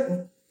reading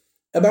it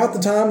about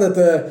the time that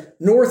the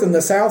north and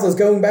the south is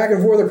going back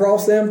and forth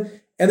across them?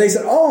 And they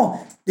said,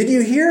 "Oh, did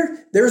you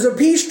hear? There's a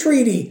peace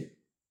treaty.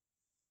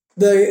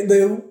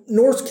 The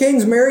North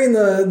king's marrying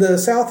the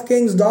South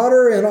king's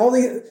daughter and all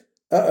the..."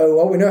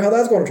 Well, we know how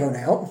that's going to turn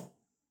out.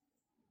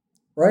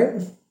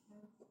 Right?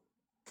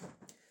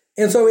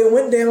 And so it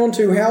went down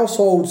to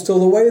households, to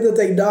the way that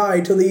they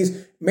died, to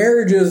these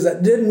marriages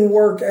that didn't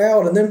work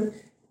out. And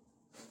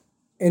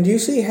do you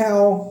see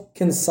how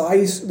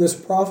concise this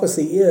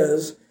prophecy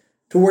is,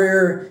 to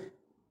where,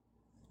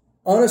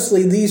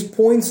 honestly, these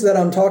points that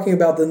I'm talking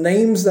about, the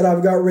names that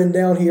I've got written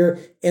down here,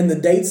 and the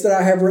dates that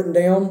I have written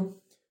down,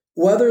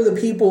 whether the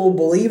people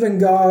believe in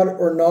God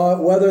or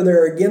not, whether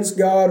they're against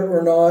God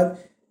or not,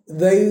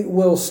 they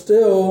will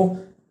still...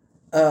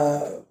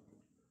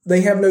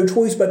 they have no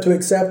choice but to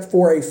accept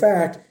for a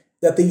fact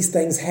that these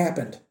things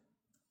happened.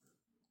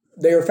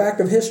 They are a fact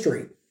of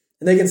history.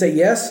 And they can say,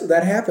 yes,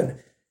 that happened.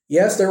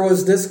 Yes, there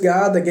was this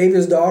God that gave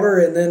his daughter,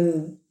 and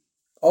then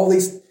all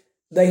these,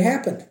 they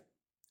happened.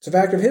 It's a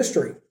fact of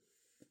history.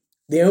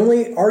 The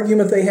only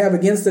argument they have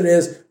against it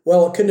is,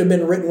 well, it couldn't have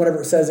been written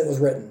whenever it says it was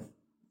written.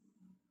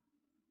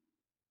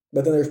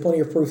 But then there's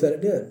plenty of proof that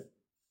it did.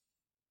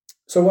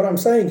 So what I'm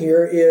saying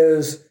here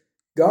is,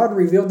 God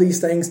revealed these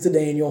things to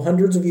Daniel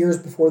hundreds of years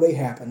before they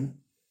happened,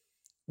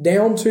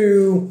 down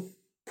to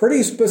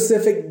pretty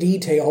specific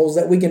details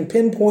that we can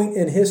pinpoint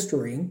in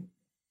history.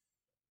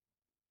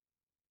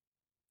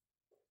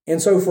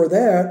 And so for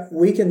that,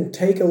 we can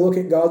take a look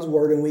at God's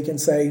Word and we can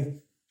say,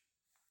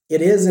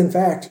 it is in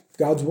fact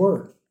God's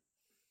Word.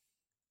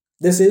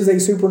 This is a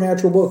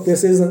supernatural book.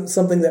 This isn't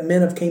something that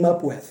men have came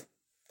up with.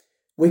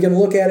 We can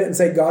look at it and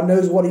say, God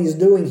knows what he's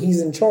doing.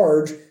 He's in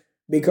charge.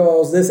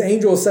 Because this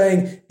angel is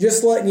saying,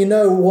 just letting you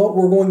know what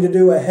we're going to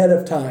do ahead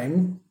of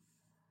time.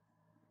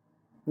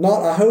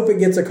 Not, I hope it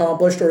gets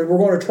accomplished, or we're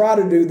going to try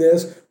to do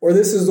this, or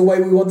this is the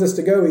way we want this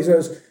to go. He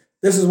says,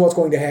 this is what's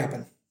going to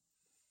happen.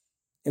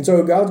 And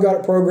so God's got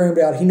it programmed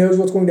out. He knows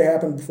what's going to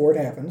happen before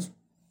it happens.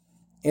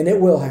 And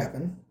it will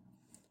happen.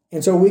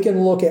 And so we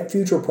can look at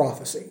future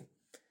prophecy.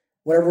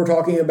 Whenever we're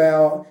talking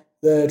about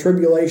the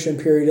tribulation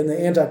period and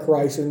the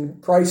Antichrist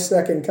and Christ's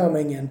second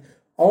coming and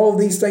all of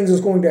these things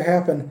is going to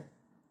happen,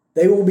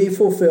 they will be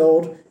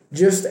fulfilled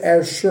just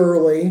as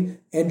surely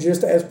and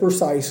just as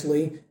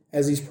precisely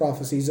as these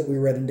prophecies that we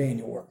read in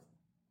Daniel were.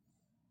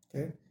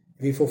 Okay?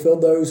 If he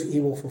fulfilled those, he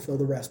will fulfill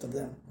the rest of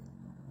them.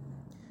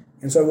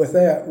 And so with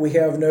that, we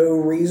have no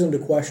reason to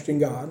question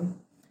God.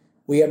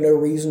 We have no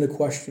reason to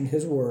question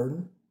his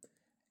word.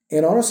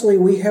 And honestly,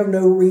 we have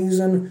no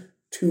reason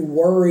to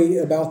worry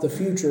about the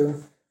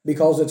future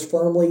because it's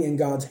firmly in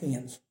God's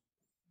hands.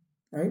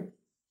 Right?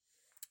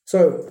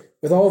 So,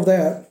 with all of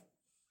that,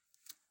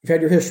 you've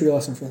had your history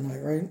lesson for the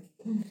night, right?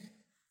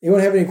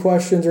 Anyone have any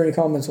questions or any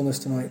comments on this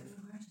tonight?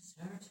 Where to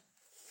start?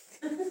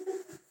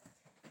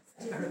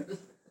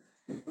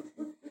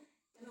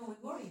 We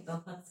worry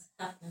about what's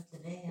happening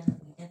today, and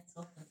we get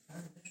so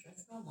concerned, but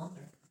it's no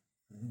wonder.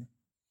 Mm-hmm.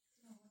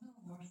 No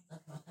more stuff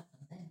what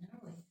happened then,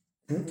 are we?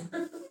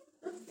 Mm-hmm.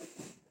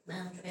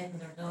 Men trading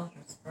their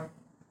daughters for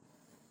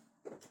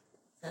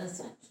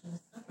satisfaction.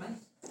 It's not right.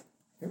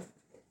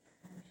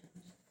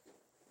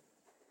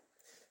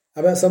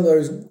 I bet some of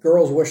those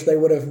girls wish they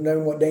would have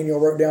known what Daniel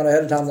wrote down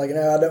ahead of time. Like,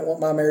 no, I don't want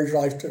my marriage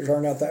life to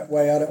turn out that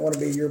way. I don't want to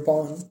be your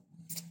pawn.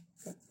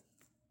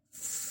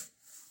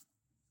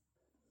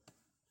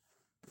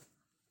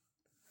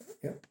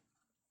 Yep.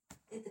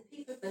 Did the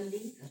people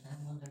believe it? I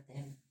wonder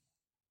then.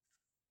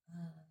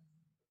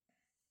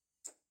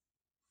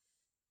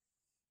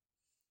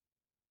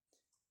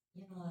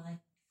 Like,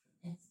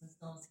 for instance,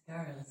 those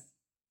girls.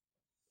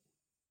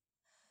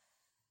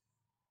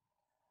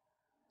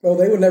 Well,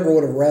 they would have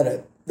read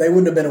it. They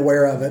wouldn't have been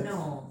aware of it.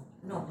 No,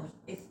 but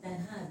if they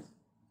had,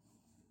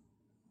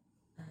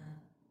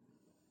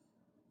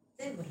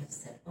 they would have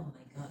said, oh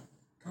my God,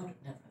 God would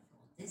never have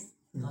wrote this.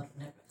 God would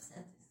never have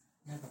said this.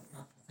 Never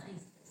prophesied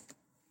this.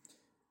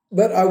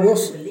 But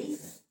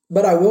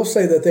I will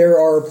say that there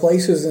are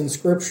places in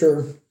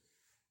Scripture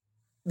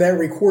that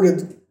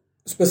recorded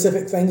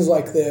specific things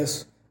like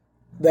this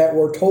that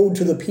were told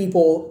to the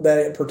people that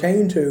it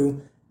pertained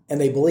to,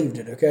 and they believed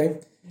it, okay?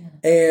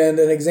 Yeah. And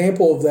an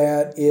example of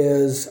that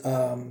is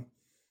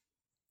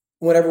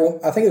whenever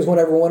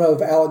one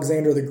of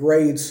Alexander the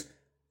Great's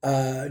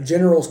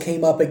generals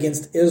came up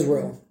against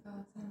Israel.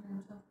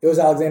 It was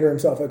Alexander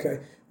himself, okay.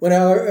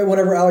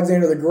 Whenever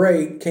Alexander the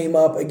Great came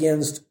up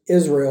against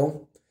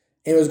Israel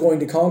and was going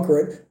to conquer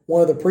it,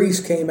 one of the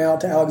priests came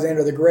out to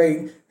Alexander the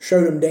Great,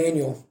 showed him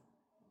Daniel,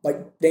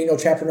 like Daniel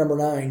chapter number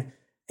 9.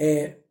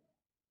 And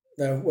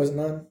no, was it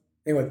 9?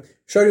 Anyway,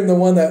 showed him the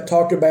one that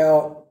talked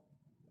about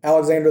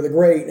Alexander the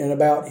Great and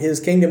about his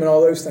kingdom and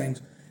all those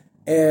things.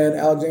 And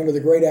Alexander the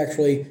Great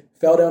actually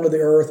fell down to the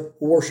earth,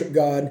 worshiped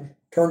God,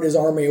 turned his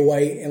army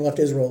away, and left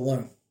Israel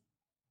alone.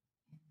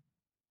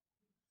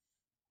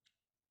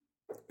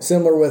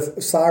 Similar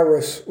with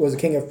Cyrus, was the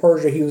king of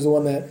Persia. He was the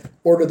one that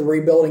ordered the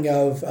rebuilding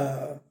of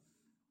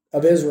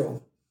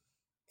Israel.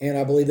 And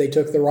I believe they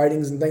took the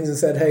writings and things and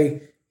said,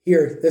 hey,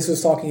 here, this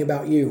is talking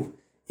about you.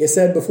 It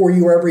said before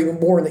you were ever even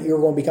born that you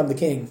were going to become the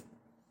king.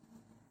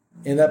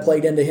 And that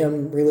played into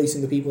him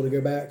releasing the people to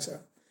go back. So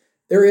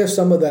there is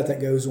some of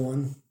that goes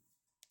on.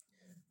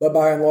 But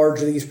by and large,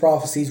 these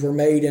prophecies were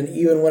made, and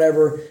even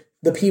whenever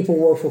the people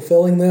were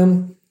fulfilling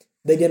them,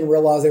 they didn't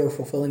realize they were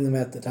fulfilling them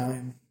at the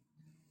time.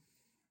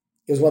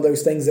 It was one of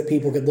those things that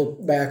people could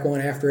look back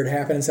on after it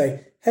happened and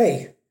say,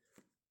 hey,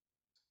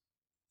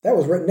 that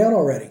was written down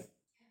already.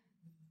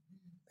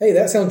 Hey,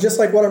 that sounds just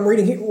like what I'm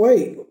reading here.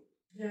 Wait.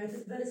 Yeah,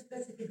 it's very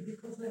specific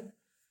because like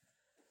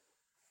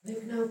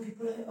now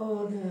people are,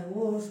 oh, the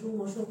wars,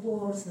 rumors of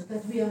wars,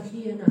 that we are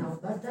here now.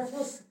 But that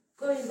was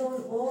going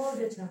on all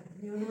the time,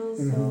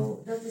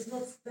 so that is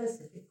not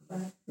specific, but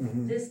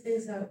these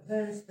things are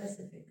very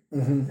specific.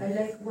 I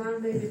like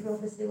one maybe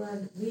prophecy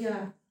when we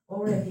are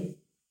already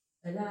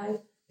alive,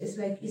 it's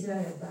like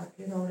Israel back,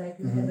 like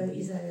you have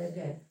Israel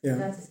again. Yeah.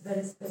 That is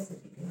very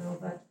specific,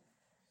 but,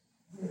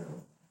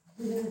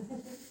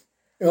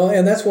 Well,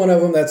 and that's one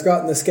of them that's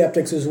gotten the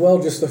skeptics as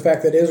well, just the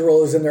fact that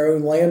Israel is in their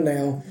own land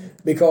now,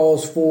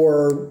 because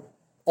for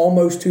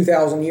almost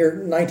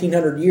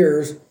 1900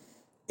 years,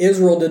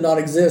 Israel did not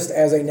exist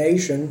as a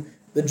nation.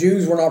 The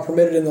Jews were not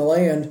permitted in the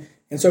land.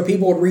 And so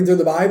people would read through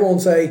the Bible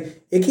and say,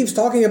 it keeps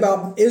talking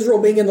about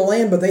Israel being in the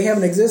land, but they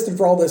haven't existed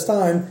for all this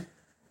time.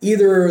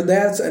 Either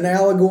that's an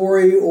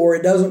allegory, or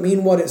it doesn't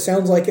mean what it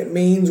sounds like it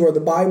means, or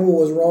the Bible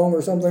was wrong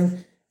or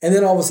something. And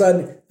then all of a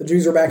sudden, the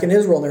Jews are back in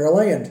Israel and they're a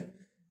land.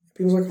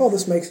 People's like, oh,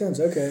 this makes sense.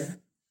 Okay.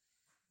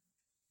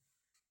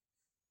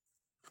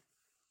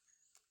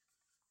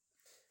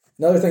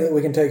 Another thing that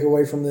we can take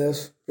away from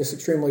this, just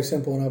extremely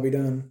simple and I'll be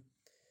done,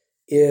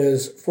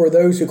 is for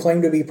those who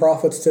claim to be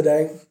prophets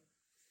today,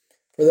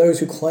 for those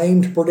who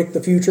claim to predict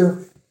the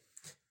future,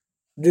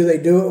 do they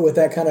do it with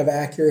that kind of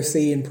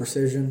accuracy and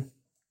precision?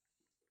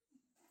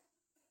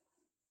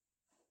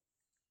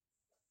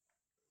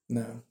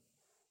 No.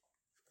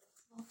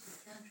 Well, you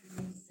can't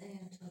really say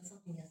until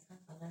something has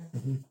happened,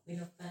 and we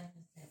look back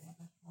and say, well,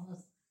 that was,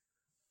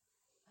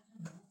 I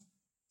don't know.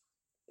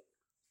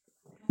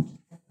 We don't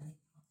have that many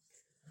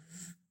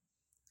prophecies.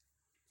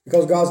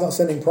 Because God's not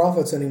sending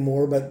prophets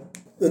anymore, but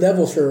the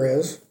devil sure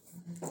is.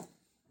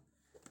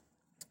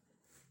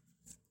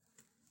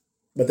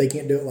 But they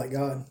can't do it like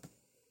God.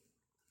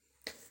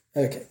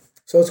 Okay,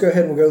 so let's go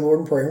ahead and we'll go to the Lord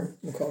in prayer.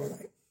 We'll call it a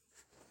night.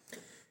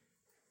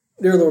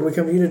 Dear Lord, we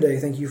come to you today.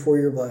 Thank you for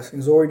your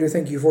blessings. Lord, we do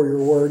thank you for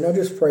your word. And I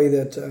just pray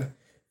that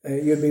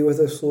you'd be with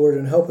us, Lord,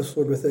 and help us,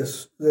 Lord, with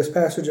this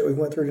passage that we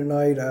went through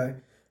tonight.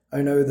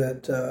 I know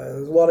that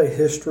there's a lot of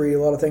history,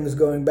 a lot of things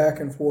going back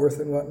and forth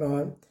and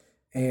whatnot,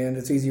 and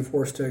it's easy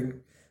for us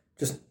to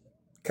just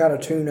kind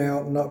of tune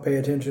out and not pay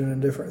attention to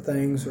different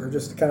things, or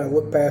just kind of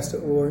look past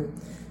it, Lord.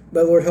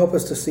 But Lord, help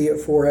us to see it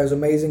for as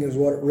amazing as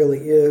what it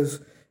really is,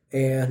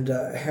 and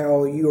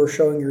how you are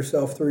showing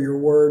yourself through your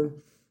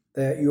word,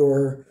 that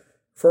you're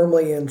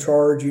firmly in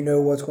charge. You know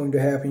what's going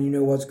to happen. You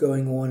know what's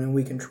going on, and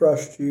we can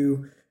trust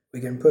you.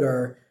 We can put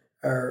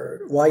our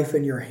life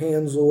in your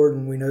hands, Lord,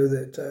 and we know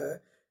that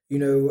you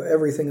know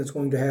everything that's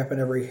going to happen.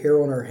 Every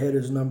hair on our head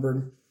is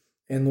numbered,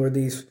 and Lord,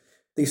 these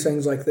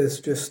things like this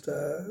just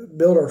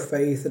build our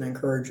faith and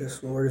encourage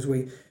us, Lord. As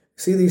we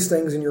see these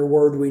things in your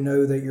word, we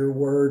know that your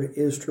word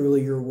is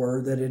truly your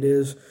word, that it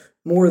is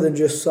more than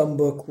just some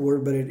book,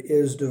 Lord, but it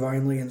is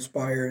divinely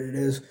inspired. It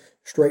is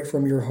straight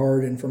from your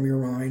heart and from your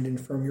mind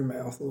and from your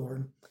mouth,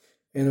 Lord.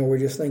 And Lord, we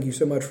just thank you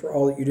so much for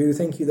all that you do.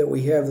 Thank you that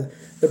we have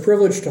the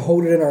privilege to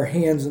hold it in our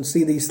hands and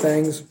see these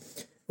things.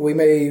 We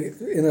may,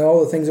 in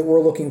all the things that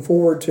we're looking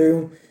forward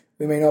to,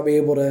 we may not be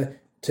able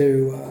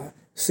to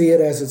see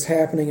it as it's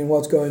happening and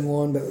what's going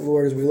on, but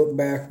Lord, as we look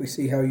back, we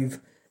see how you've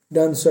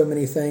done so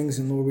many things,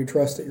 and Lord, we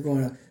trust that you're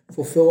going to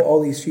fulfill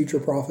all these future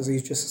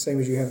prophecies just the same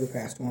as you have the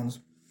past ones.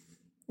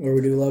 Lord,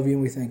 we do love you,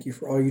 and we thank you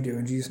for all you do.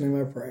 In Jesus' name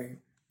I pray.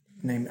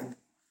 Amen.